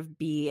sort of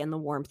be in the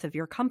warmth of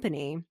your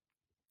company.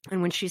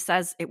 And when she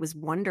says it was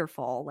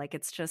wonderful, like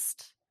it's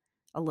just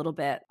a little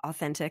bit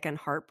authentic and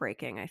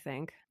heartbreaking, I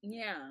think.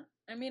 Yeah.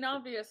 I mean,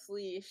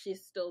 obviously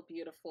she's still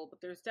beautiful,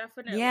 but there's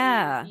definitely,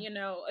 you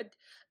know,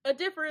 a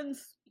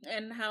difference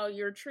in how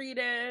you're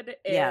treated,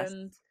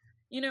 and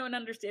you know, an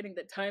understanding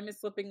that time is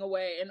slipping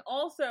away. And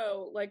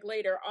also, like,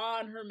 later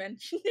on, her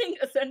mentioning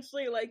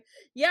essentially, like,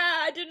 yeah,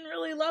 I didn't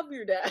really love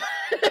your dad.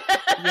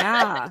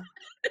 Yeah.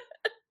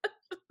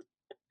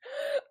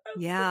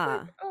 Yeah.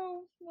 Like,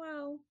 oh,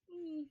 wow.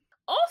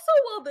 Also,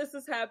 while this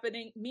is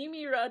happening,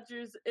 Mimi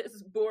Rogers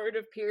is bored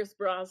of Pierce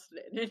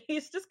Brosnan, and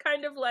he's just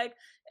kind of like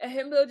a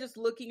himbo, just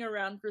looking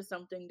around for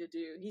something to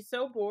do. He's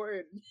so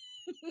bored.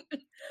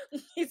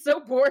 He's so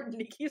bored,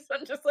 and he keeps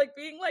on just like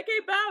being like,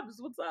 "Hey,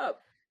 Babs, what's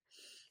up?"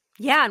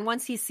 Yeah, and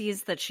once he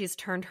sees that she's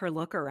turned her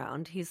look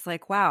around, he's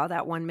like, wow,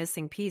 that one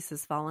missing piece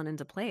has fallen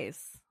into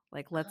place.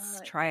 Like,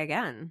 let's try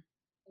again.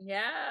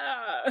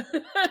 Yeah.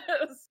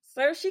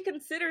 So she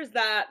considers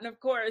that, and of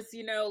course,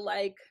 you know,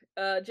 like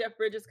Jeff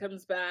Bridges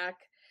comes back,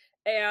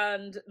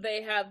 and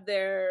they have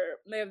their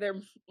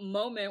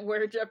moment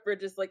where Jeff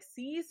Bridges like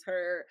sees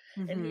her,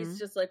 and he's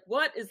just like,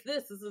 what is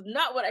this? This is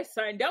not what I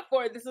signed up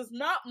for. This is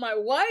not my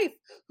wife.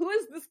 Who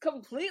is this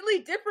completely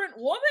different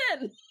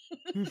woman?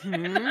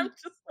 And I'm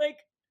just like,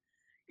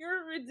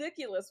 you're a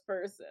ridiculous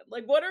person.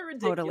 Like, what a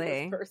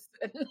ridiculous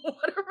person.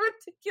 What a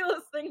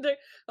ridiculous thing to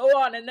go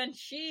on. And then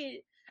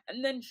she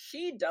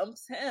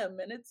dumps him,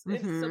 and it's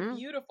a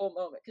beautiful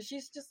moment because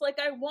she's just like,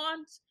 I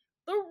want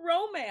the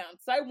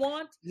romance. I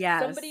want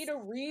somebody to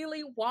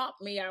really want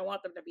me. I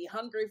want them to be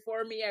hungry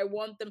for me. I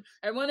want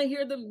to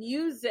hear the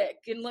music,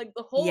 and like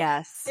the whole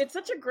it's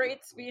such a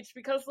great speech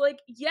because like,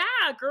 yeah,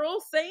 girl,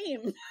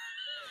 same.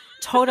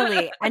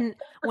 Totally. And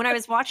when I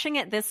was watching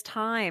it this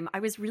time,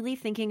 I was really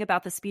thinking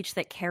about the speech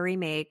that Carrie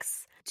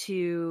makes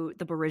to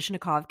the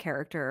Baryshnikov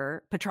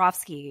character,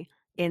 Petrovsky,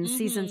 in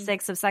season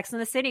 6 of Sex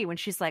and the City, when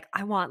she's like,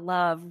 I want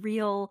love,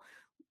 real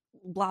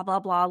blah, blah,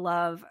 blah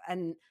love.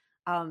 And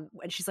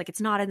she's like, it's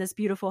not in this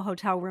beautiful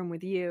hotel room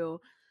with you.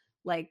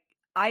 Like,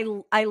 I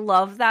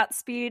love that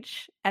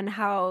speech, and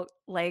how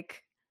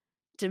like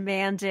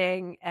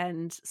demanding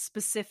and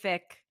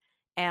specific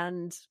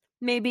and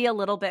maybe a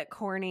little bit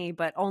corny,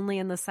 but only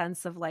in the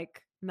sense of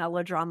like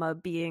melodrama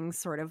being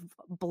sort of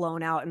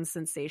blown out and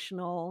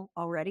sensational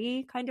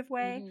already kind of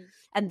way.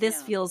 And this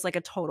feels like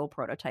a total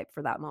prototype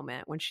for that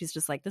moment when she's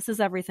just like, this is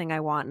everything I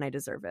want and I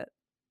deserve it.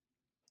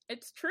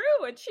 It's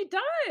true, and she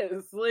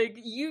does. Like,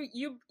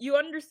 you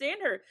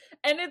understand her.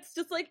 And it's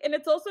just like, and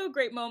it's also a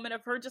great moment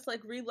of her just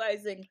like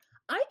realizing,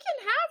 I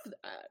can have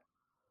that.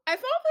 I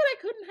thought that I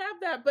couldn't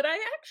have that, but I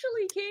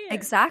actually can.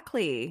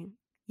 Exactly.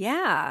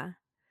 Yeah.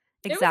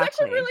 Exactly. It was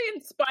actually really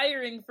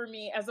inspiring for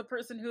me as a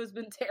person who has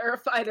been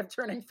terrified of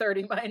turning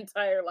 30 my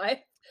entire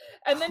life.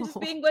 And then just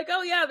being like,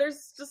 oh yeah,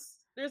 there's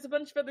a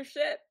bunch of other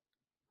shit.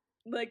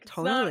 Like,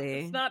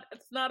 it's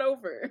not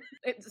over.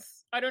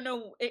 It's, I don't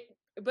know,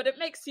 but it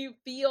makes you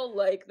feel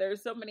like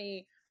there's so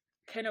many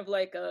kind of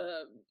like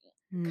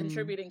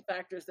contributing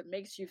factors that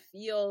makes you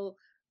feel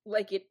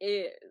like it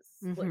is.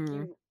 Like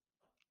you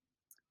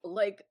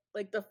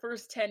like the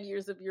first 10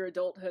 years of your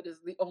adulthood is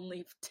the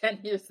only 10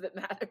 years that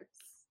matters,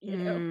 you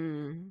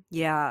know?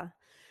 Yeah.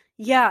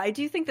 Yeah, I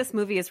do think this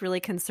movie is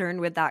really concerned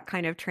with that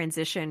kind of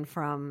transition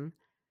from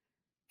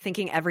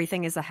thinking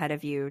everything is ahead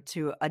of you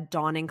to a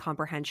dawning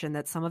comprehension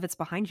that some of it's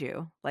behind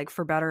you, like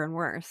for better and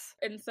worse.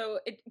 And so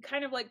it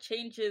kind of like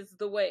changes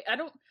the way I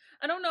don't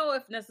know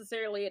if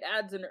necessarily it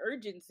adds an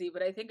urgency,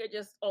 but I think it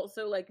just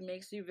also like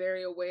makes you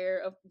very aware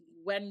of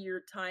when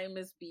your time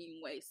is being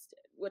wasted,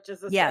 which is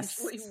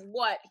essentially Yes,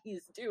 what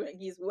he's doing.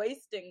 He's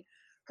wasting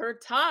her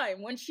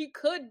time when she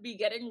could be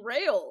getting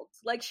railed.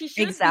 Like she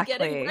should be getting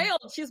exactly.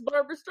 railed. She's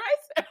Barbara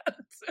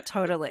Streisand.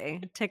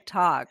 Totally.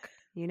 TikTok,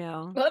 you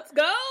know, Let's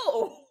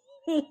go.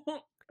 um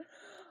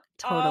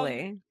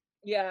totally.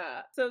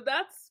 yeah, so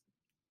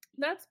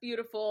that's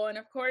beautiful. And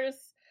of course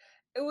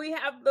we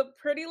have the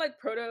pretty like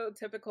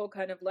prototypical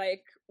kind of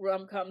like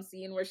rom-com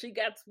scene where she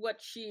gets what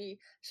she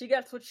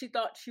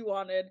thought she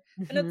wanted.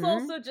 And it's Hmm.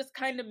 also just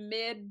kind of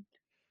mid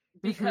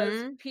because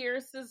Hmm.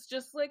 Pierce is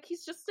just like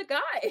he's just a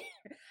guy.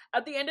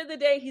 At the end of the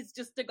day, he's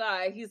just a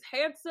guy. He's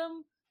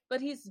handsome,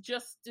 but he's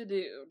just a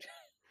dude.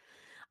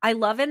 I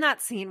love in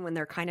that scene when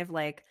they're kind of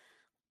like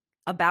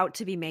about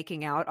to be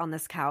making out on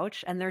this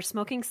couch and they're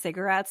smoking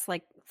cigarettes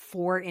like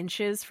 4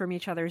 inches from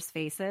each other's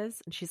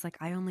faces. And she's like,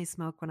 I only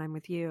smoke when I'm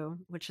with you,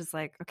 which is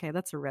like, okay,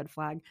 that's a red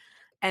flag.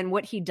 And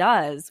what he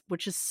does,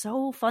 which is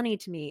so funny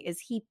to me, is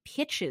he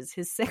pitches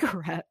his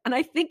cigarette. And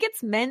I think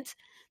it's meant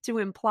to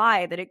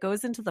imply that it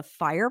goes into the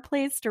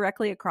fireplace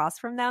directly across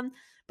from them.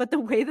 But the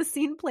way the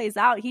scene plays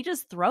out, he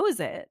just throws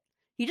it.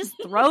 He just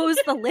throws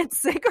the lit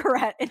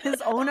cigarette in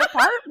his own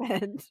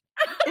apartment.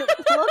 It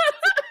looks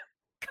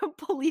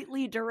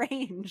completely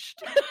deranged.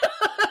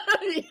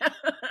 Yeah.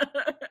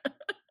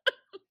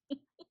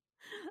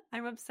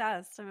 I'm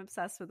obsessed. I'm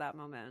obsessed with that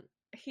moment.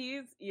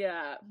 He's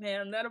yeah,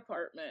 man, that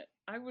apartment.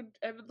 I would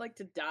like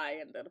to die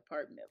in that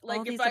apartment. All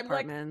Like if these I'm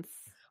like apartments.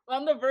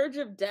 on the verge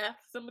of death,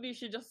 somebody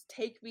should just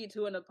take me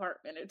to an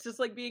apartment. It's just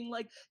like being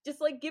like,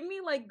 just like give me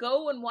like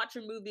go and watch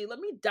a movie. Let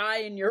me die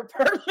in your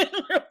apartment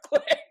real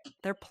quick.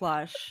 They're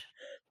plush.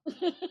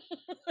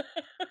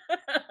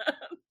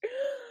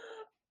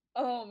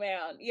 Oh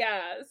man,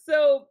 yeah. So I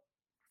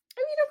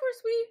mean, of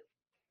course, we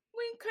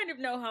kind of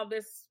know how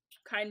this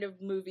kind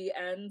of movie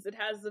ends.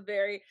 There's a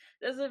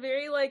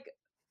very like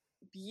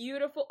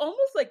beautiful,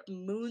 almost like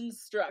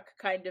Moonstruck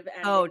kind of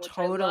Oh, ending, which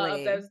I loved. I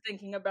totally. was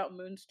thinking about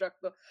Moonstruck,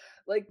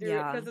 like through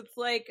Yeah. because it's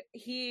like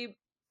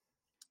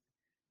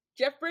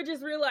Jeff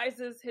Bridges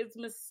realizes his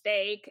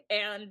mistake,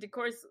 and of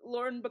course,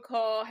 Lauren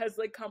Bacall has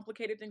like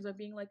complicated things by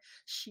being like,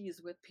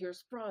 she's with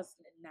Pierce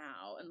Brosnan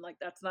now, and like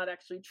that's not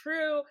actually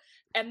true.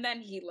 And then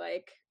he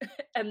like,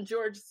 and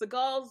George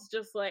Segal's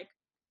just like,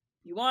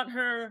 you want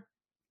her?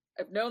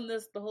 I've known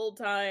this the whole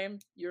time.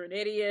 You're an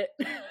idiot.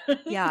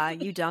 Yeah,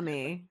 you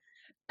dummy.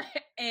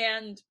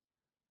 and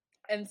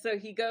and so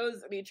he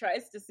goes and he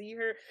tries to see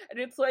her, and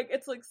it's like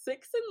 6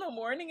 in the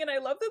morning, and I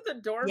love that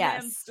the doorman's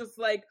Yes. just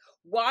like,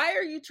 why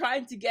are you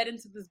trying to get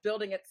into this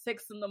building at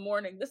 6 in the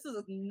morning? This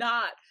is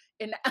not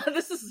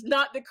this is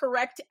not the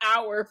correct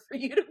hour for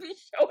you to be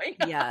showing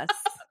up. Yes.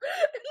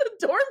 And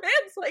the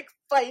doorman's like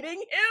fighting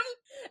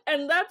him,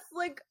 and that's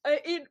like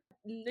it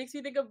makes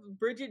me think of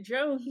Bridget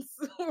Jones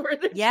where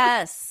they're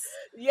Yes.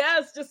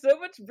 yes, just so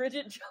much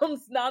Bridget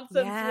Jones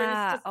nonsense where it's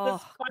Yeah. just this Oh,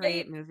 fight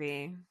great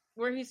movie.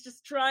 where he's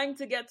just trying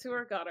to get to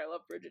her. God, I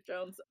love Bridget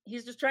Jones.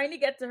 He's just trying to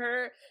get to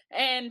her,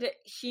 and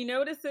she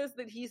notices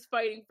that he's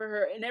fighting for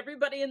her, and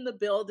everybody in the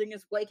building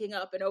is waking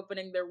up and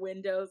opening their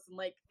windows, and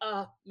like,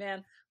 oh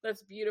man,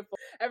 that's beautiful.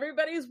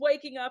 Everybody's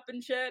waking up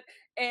and shit,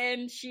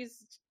 and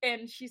she's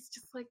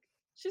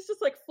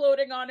just like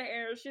floating on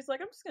air. She's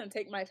like, I'm just gonna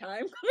take my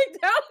time coming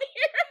down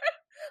here.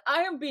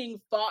 I am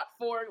being fought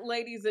for,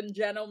 ladies and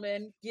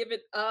gentlemen. Give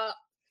it up.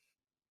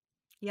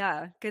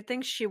 Yeah. Good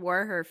thing she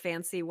wore her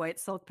fancy white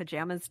silk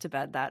pajamas to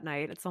bed that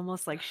night. It's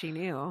almost like she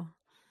knew.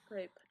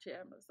 Great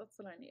pajamas. That's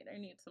what I need. I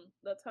need some.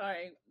 That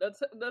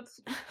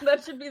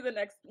should be the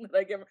next thing that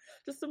I give her.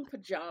 Just some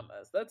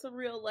pajamas. That's a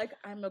real like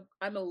I'm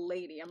a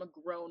lady. I'm a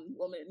grown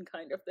woman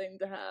kind of thing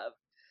to have.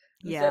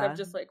 Instead of Yeah.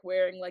 just like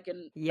wearing like a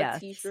Yes.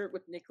 t-shirt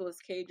with Nicolas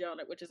Cage on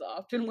it, which is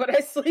often what I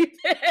sleep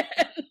in.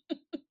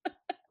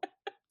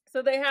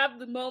 So they have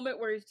the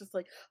moment where he's just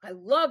like, I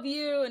love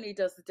you, and he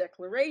does the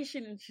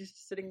declaration, and she's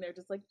just sitting there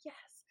just like, yes,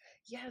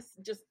 yes,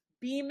 just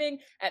beaming.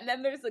 And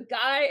then there's a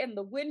guy in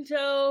the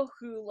window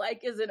who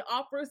like is an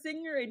opera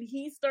singer, and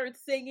he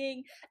starts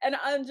singing, and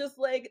I'm just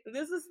like,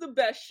 this is the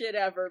best shit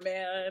ever,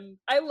 man.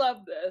 I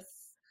love this.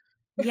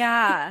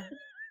 Yeah.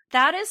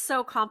 That is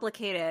so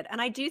complicated.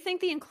 And I do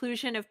think the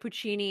inclusion of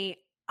Puccini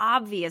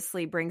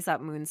obviously brings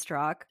up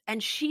Moonstruck.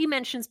 And she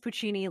mentions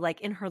Puccini like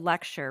in her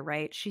lecture,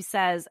 right? She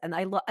says, and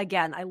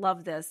again, I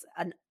love this.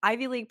 An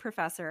Ivy League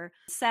professor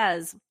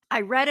says,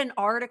 I read an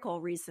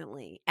article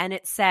recently and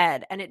it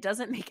said, and it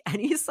doesn't make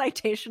any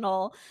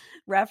citational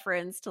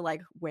reference to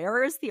like,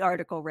 where is the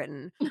article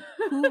written?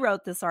 Who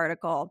wrote this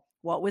article?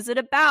 What was it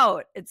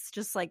about? It's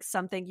just like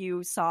something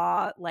you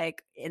saw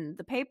like in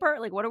the paper.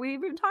 Like, what are we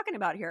even talking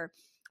about here?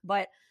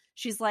 But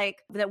She's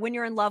like, that when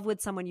you're in love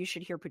with someone, you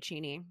should hear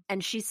Puccini.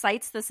 And she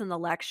cites this in the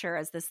lecture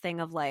as this thing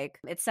of like,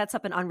 it sets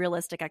up an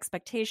unrealistic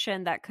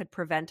expectation that could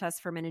prevent us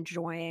from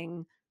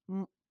enjoying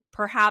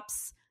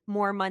perhaps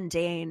more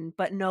mundane,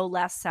 but no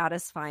less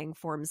satisfying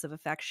forms of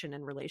affection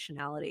and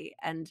relationality.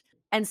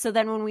 And so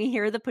then when we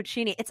hear the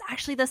Puccini, it's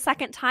actually the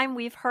second time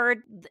we've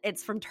heard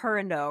it's from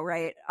Turandot,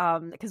 right?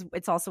 Because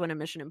it's also in a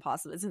Mission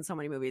Impossible. It's in so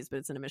many movies, but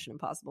it's in a Mission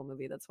Impossible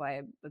movie. That's why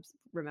I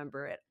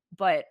remember it.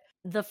 But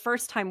the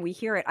first time we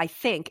hear it, I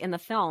think, in the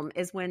film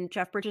is when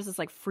Jeff Bridges is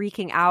like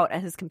freaking out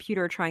at his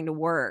computer trying to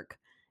work.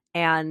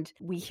 And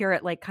we hear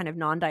it like kind of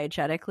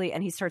non-diegetically,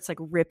 and he starts like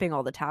ripping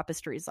all the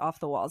tapestries off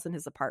the walls in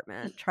his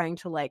apartment, trying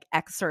to like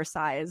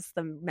exorcise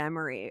the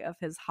memory of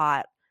his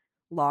hot,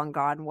 long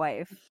gone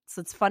wife.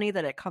 So it's funny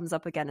that it comes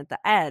up again at the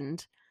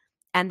end,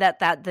 and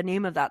that the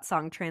name of that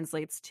song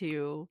translates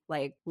to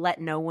like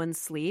 "Let no one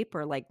sleep"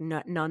 or like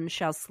 "None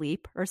shall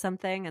sleep" or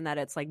something, and that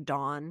it's like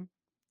dawn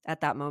at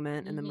that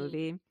moment in the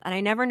movie. And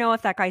I never know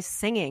if that guy's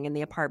singing in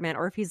the apartment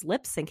or if he's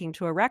lip syncing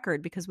to a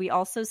record, because we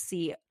also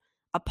see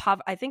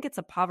I think it's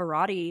a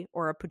Pavarotti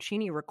or a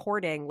Puccini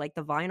recording, like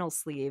the vinyl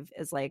sleeve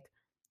is like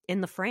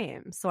in the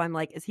frame. So I'm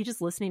like, is he just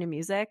listening to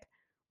music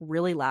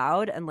really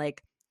loud and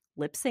like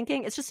lip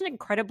syncing? It's just an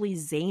incredibly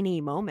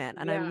zany moment.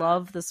 And I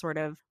love the sort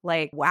of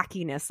like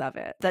wackiness of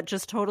it that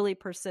just totally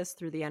persists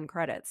through the end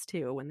credits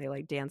too, when they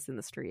like dance in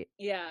the street.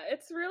 Yeah,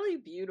 it's really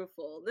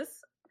beautiful. This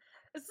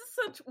is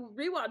such,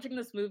 rewatching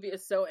this movie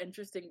is so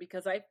interesting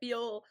because I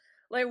feel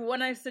like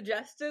when I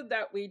suggested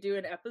that we do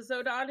an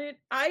episode on it,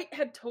 I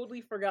had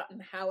totally forgotten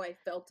how I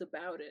felt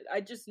about it.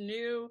 I just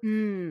knew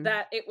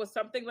that it was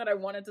something that I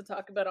wanted to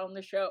talk about on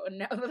the show. And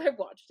now that I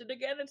watched it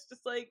again, it's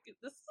just like,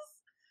 this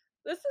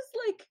is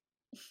like,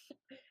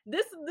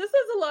 this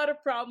has a lot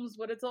of problems,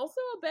 but it's also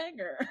a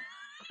banger.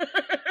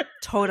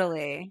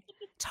 Totally.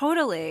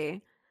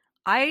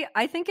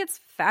 I think it's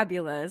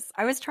fabulous.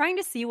 I was trying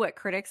to see what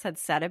critics had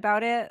said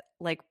about it,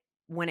 like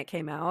when it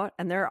came out,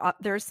 and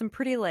there's some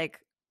pretty like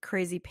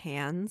crazy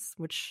pans,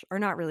 which are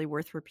not really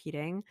worth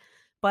repeating.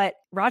 But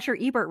Roger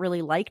Ebert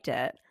really liked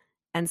it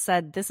and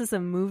said, "This is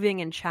a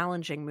moving and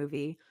challenging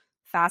movie,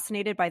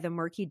 fascinated by the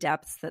murky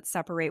depths that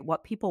separate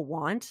what people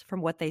want from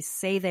what they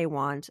say they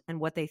want and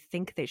what they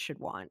think they should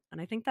want."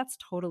 And I think that's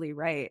totally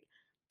right.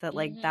 That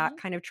like that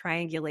kind of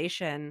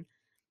triangulation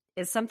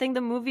is something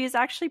the movie is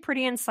actually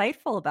pretty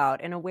insightful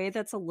about in a way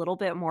that's a little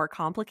bit more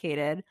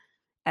complicated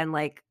and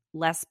like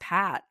less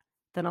pat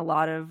than a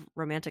lot of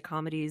romantic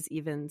comedies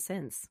even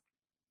since.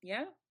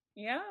 Yeah.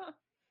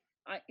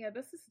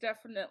 This is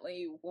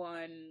definitely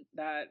one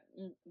that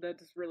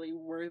is really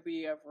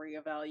worthy of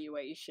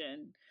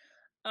reevaluation.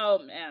 Oh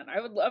man,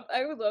 I would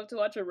love to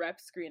watch a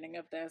rep screening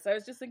of this. I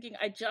was just thinking,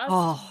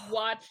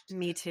 watched.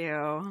 Me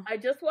too. I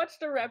just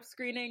watched a rep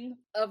screening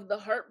of The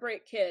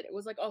Heartbreak Kid. It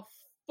was like a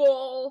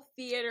full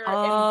theater in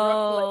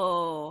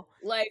Brooklyn.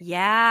 Like,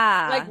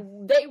 yeah, like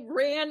they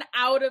ran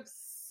out of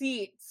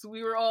seats.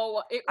 We were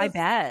all. I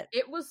bet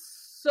it was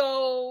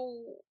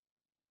so.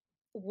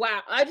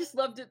 Wow, I just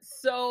loved it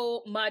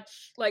so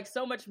much, like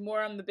so much more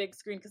on the big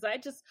screen, because I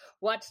just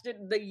watched it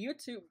the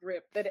YouTube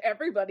rip that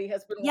everybody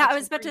has been watching. Yeah, I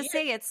was about to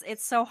say it's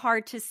so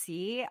hard to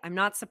see. I'm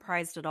not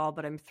surprised at all,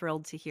 but I'm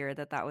thrilled to hear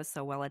that was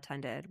so well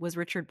attended. Was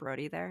Richard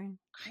Brody there?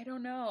 I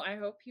don't know. I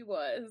hope he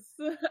was.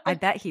 I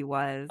bet he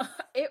was.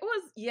 It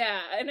was,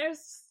 yeah, and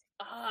it's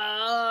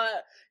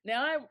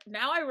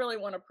now I really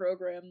want to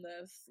program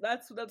this.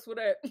 That's what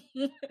I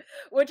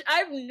which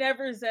I've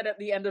never said at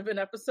the end of an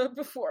episode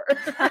before.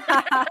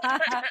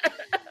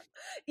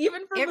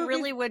 Even for it movies,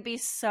 really would be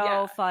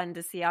so fun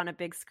to see on a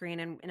big screen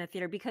in a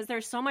theater, because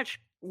there's so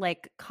much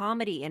like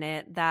comedy in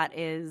it that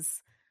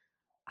is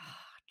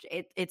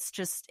it's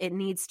just, it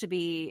needs to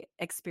be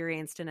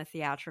experienced in a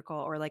theatrical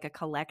or like a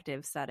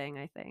collective setting,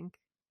 I think.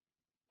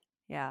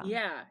 Yeah.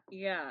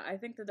 I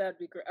think that'd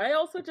be great. I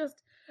also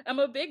I'm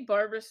a big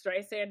Barbra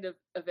Streisand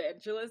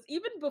evangelist.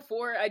 Even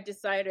before I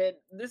decided,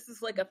 this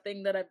is like a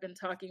thing that I've been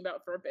talking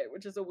about for a bit,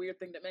 which is a weird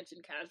thing to mention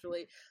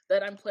casually,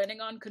 that I'm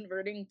planning on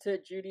converting to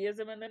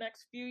Judaism in the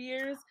next few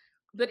years.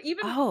 But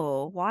even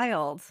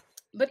wild.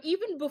 But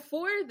even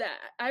before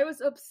that, I was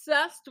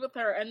obsessed with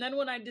her. And then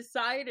when I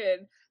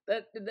decided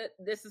that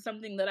this is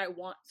something that I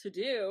want to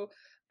do,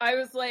 I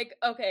was like,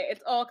 okay,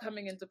 it's all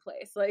coming into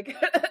place. Like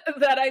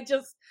that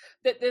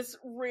this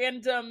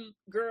random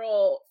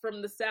girl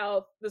from the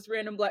South, this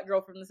random Black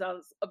girl from the South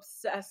is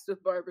obsessed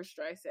with Barbra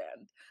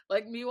Streisand.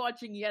 Like me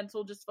watching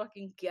Yentl just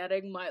fucking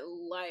getting my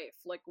life.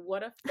 Like,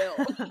 what a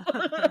film.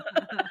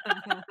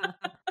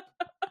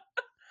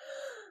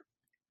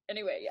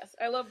 Anyway, yes,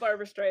 I love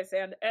Barbra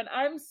Streisand, and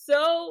I'm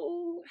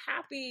so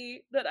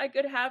happy that I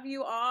could have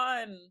you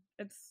on.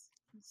 It's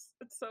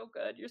so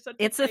good. You're such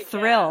a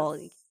thrill.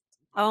 Guest.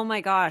 Oh my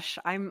gosh.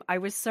 I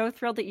was so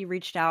thrilled that you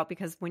reached out,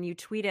 because when you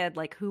tweeted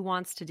like who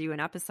wants to do an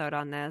episode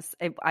on this,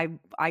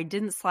 I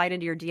didn't slide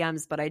into your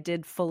DMs, but I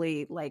did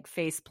fully like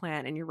face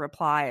plant in your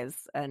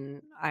replies,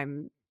 and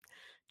I'm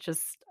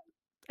just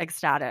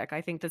ecstatic. I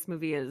think this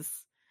movie is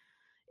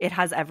it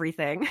has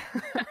everything.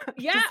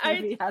 Yeah,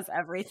 This movie has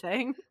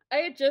everything. I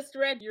had just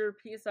read your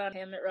piece on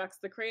Hand That Rocks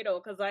the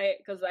Cradle because I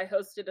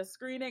hosted a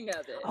screening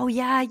of it. Oh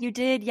yeah, you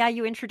did. Yeah,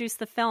 you introduced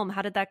the film.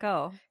 How did that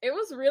go? It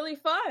was really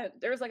fun.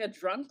 There was like a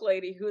drunk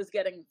lady who was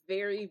getting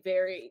very,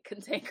 very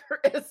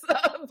cantankerous,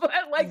 but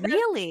like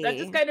Really? that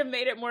just kind of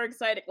made it more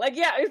exciting. Like,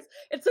 yeah,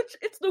 it's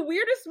the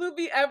weirdest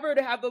movie ever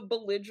to have a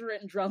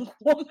belligerent drunk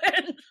woman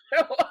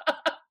show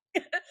up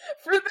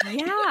for the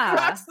Hand That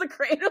Rocks the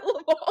Cradle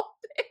of all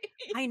things.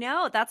 I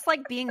know. That's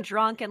like being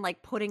drunk and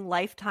like putting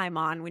Lifetime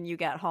on when you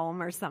get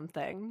home or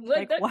something.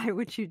 Like why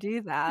would you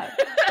do that?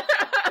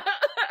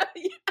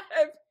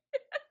 Yeah.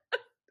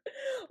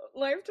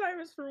 Lifetime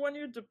is for when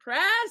you're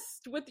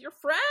depressed with your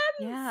friends.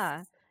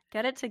 Yeah.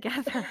 Get it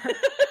together.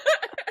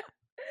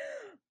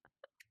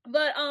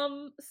 But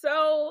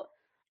so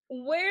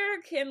where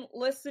can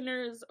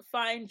listeners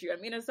find you? I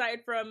mean, aside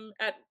from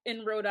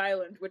in Rhode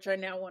Island, which I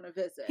now want to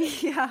visit.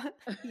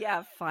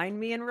 Yeah, find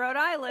me in Rhode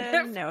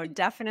Island. No,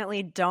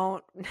 definitely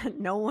don't.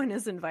 No one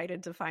is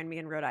invited to find me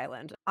in Rhode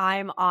Island.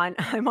 I'm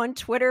on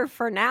Twitter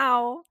for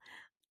now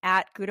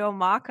at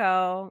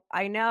Gutomako.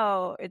 I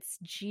know it's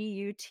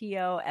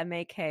GUTOMAKO.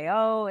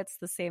 It's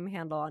the same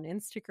handle on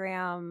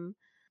Instagram.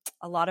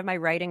 A lot of my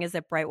writing is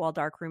at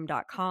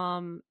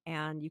brightwalldarkroom.com,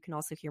 and you can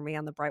also hear me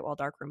on the Brightwall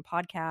Darkroom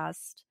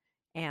podcast.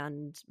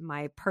 And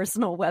my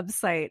personal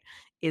website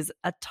is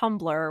a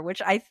Tumblr,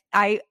 which I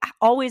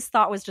always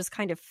thought was just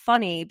kind of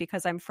funny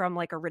because I'm from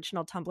like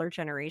original Tumblr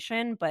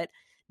generation, but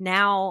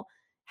now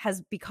has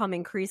become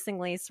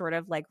increasingly sort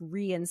of like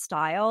in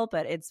style,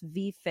 but it's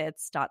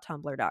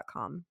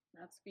vfits.tumblr.com.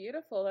 That's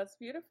beautiful. That's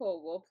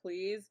beautiful. Well,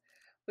 please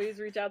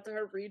reach out to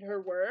her, read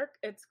her work.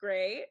 It's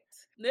great.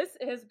 This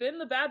has been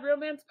the Bad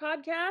Romance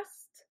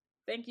Podcast.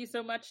 Thank you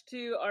so much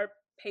to our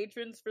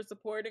patrons for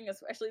supporting,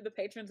 especially the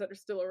patrons that are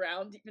still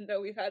around, even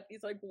though we've had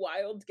these like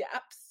wild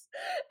gaps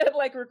and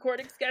like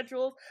recording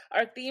schedules.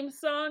 Our theme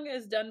song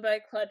is done by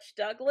Clutch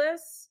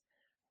Douglas,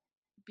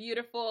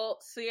 beautiful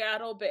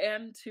Seattle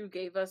band who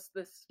gave us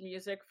this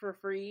music for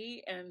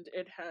free, and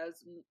it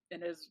has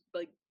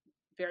like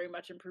very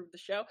much improved the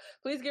show.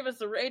 Please give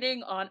us a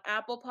rating on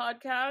Apple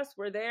Podcasts.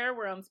 We're there.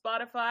 We're on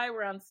Spotify.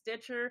 We're on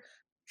Stitcher.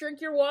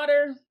 Drink your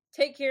water.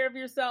 Take care of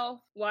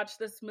yourself. Watch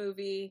this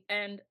movie.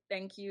 And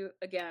thank you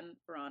again,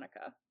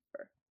 Veronica,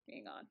 for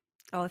being on.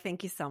 Oh,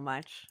 thank you so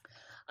muup.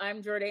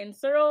 I'm Jordan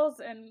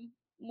Searles, and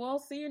we'll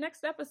see you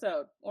next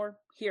episode. Or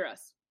hear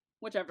us.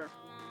 Whichever.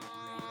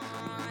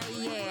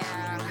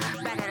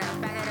 Yeah. Back it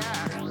up, back it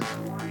up.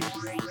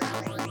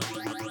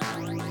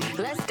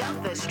 Let's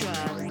dump this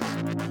truck.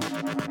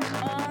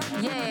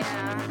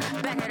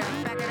 Yeah. Back it up.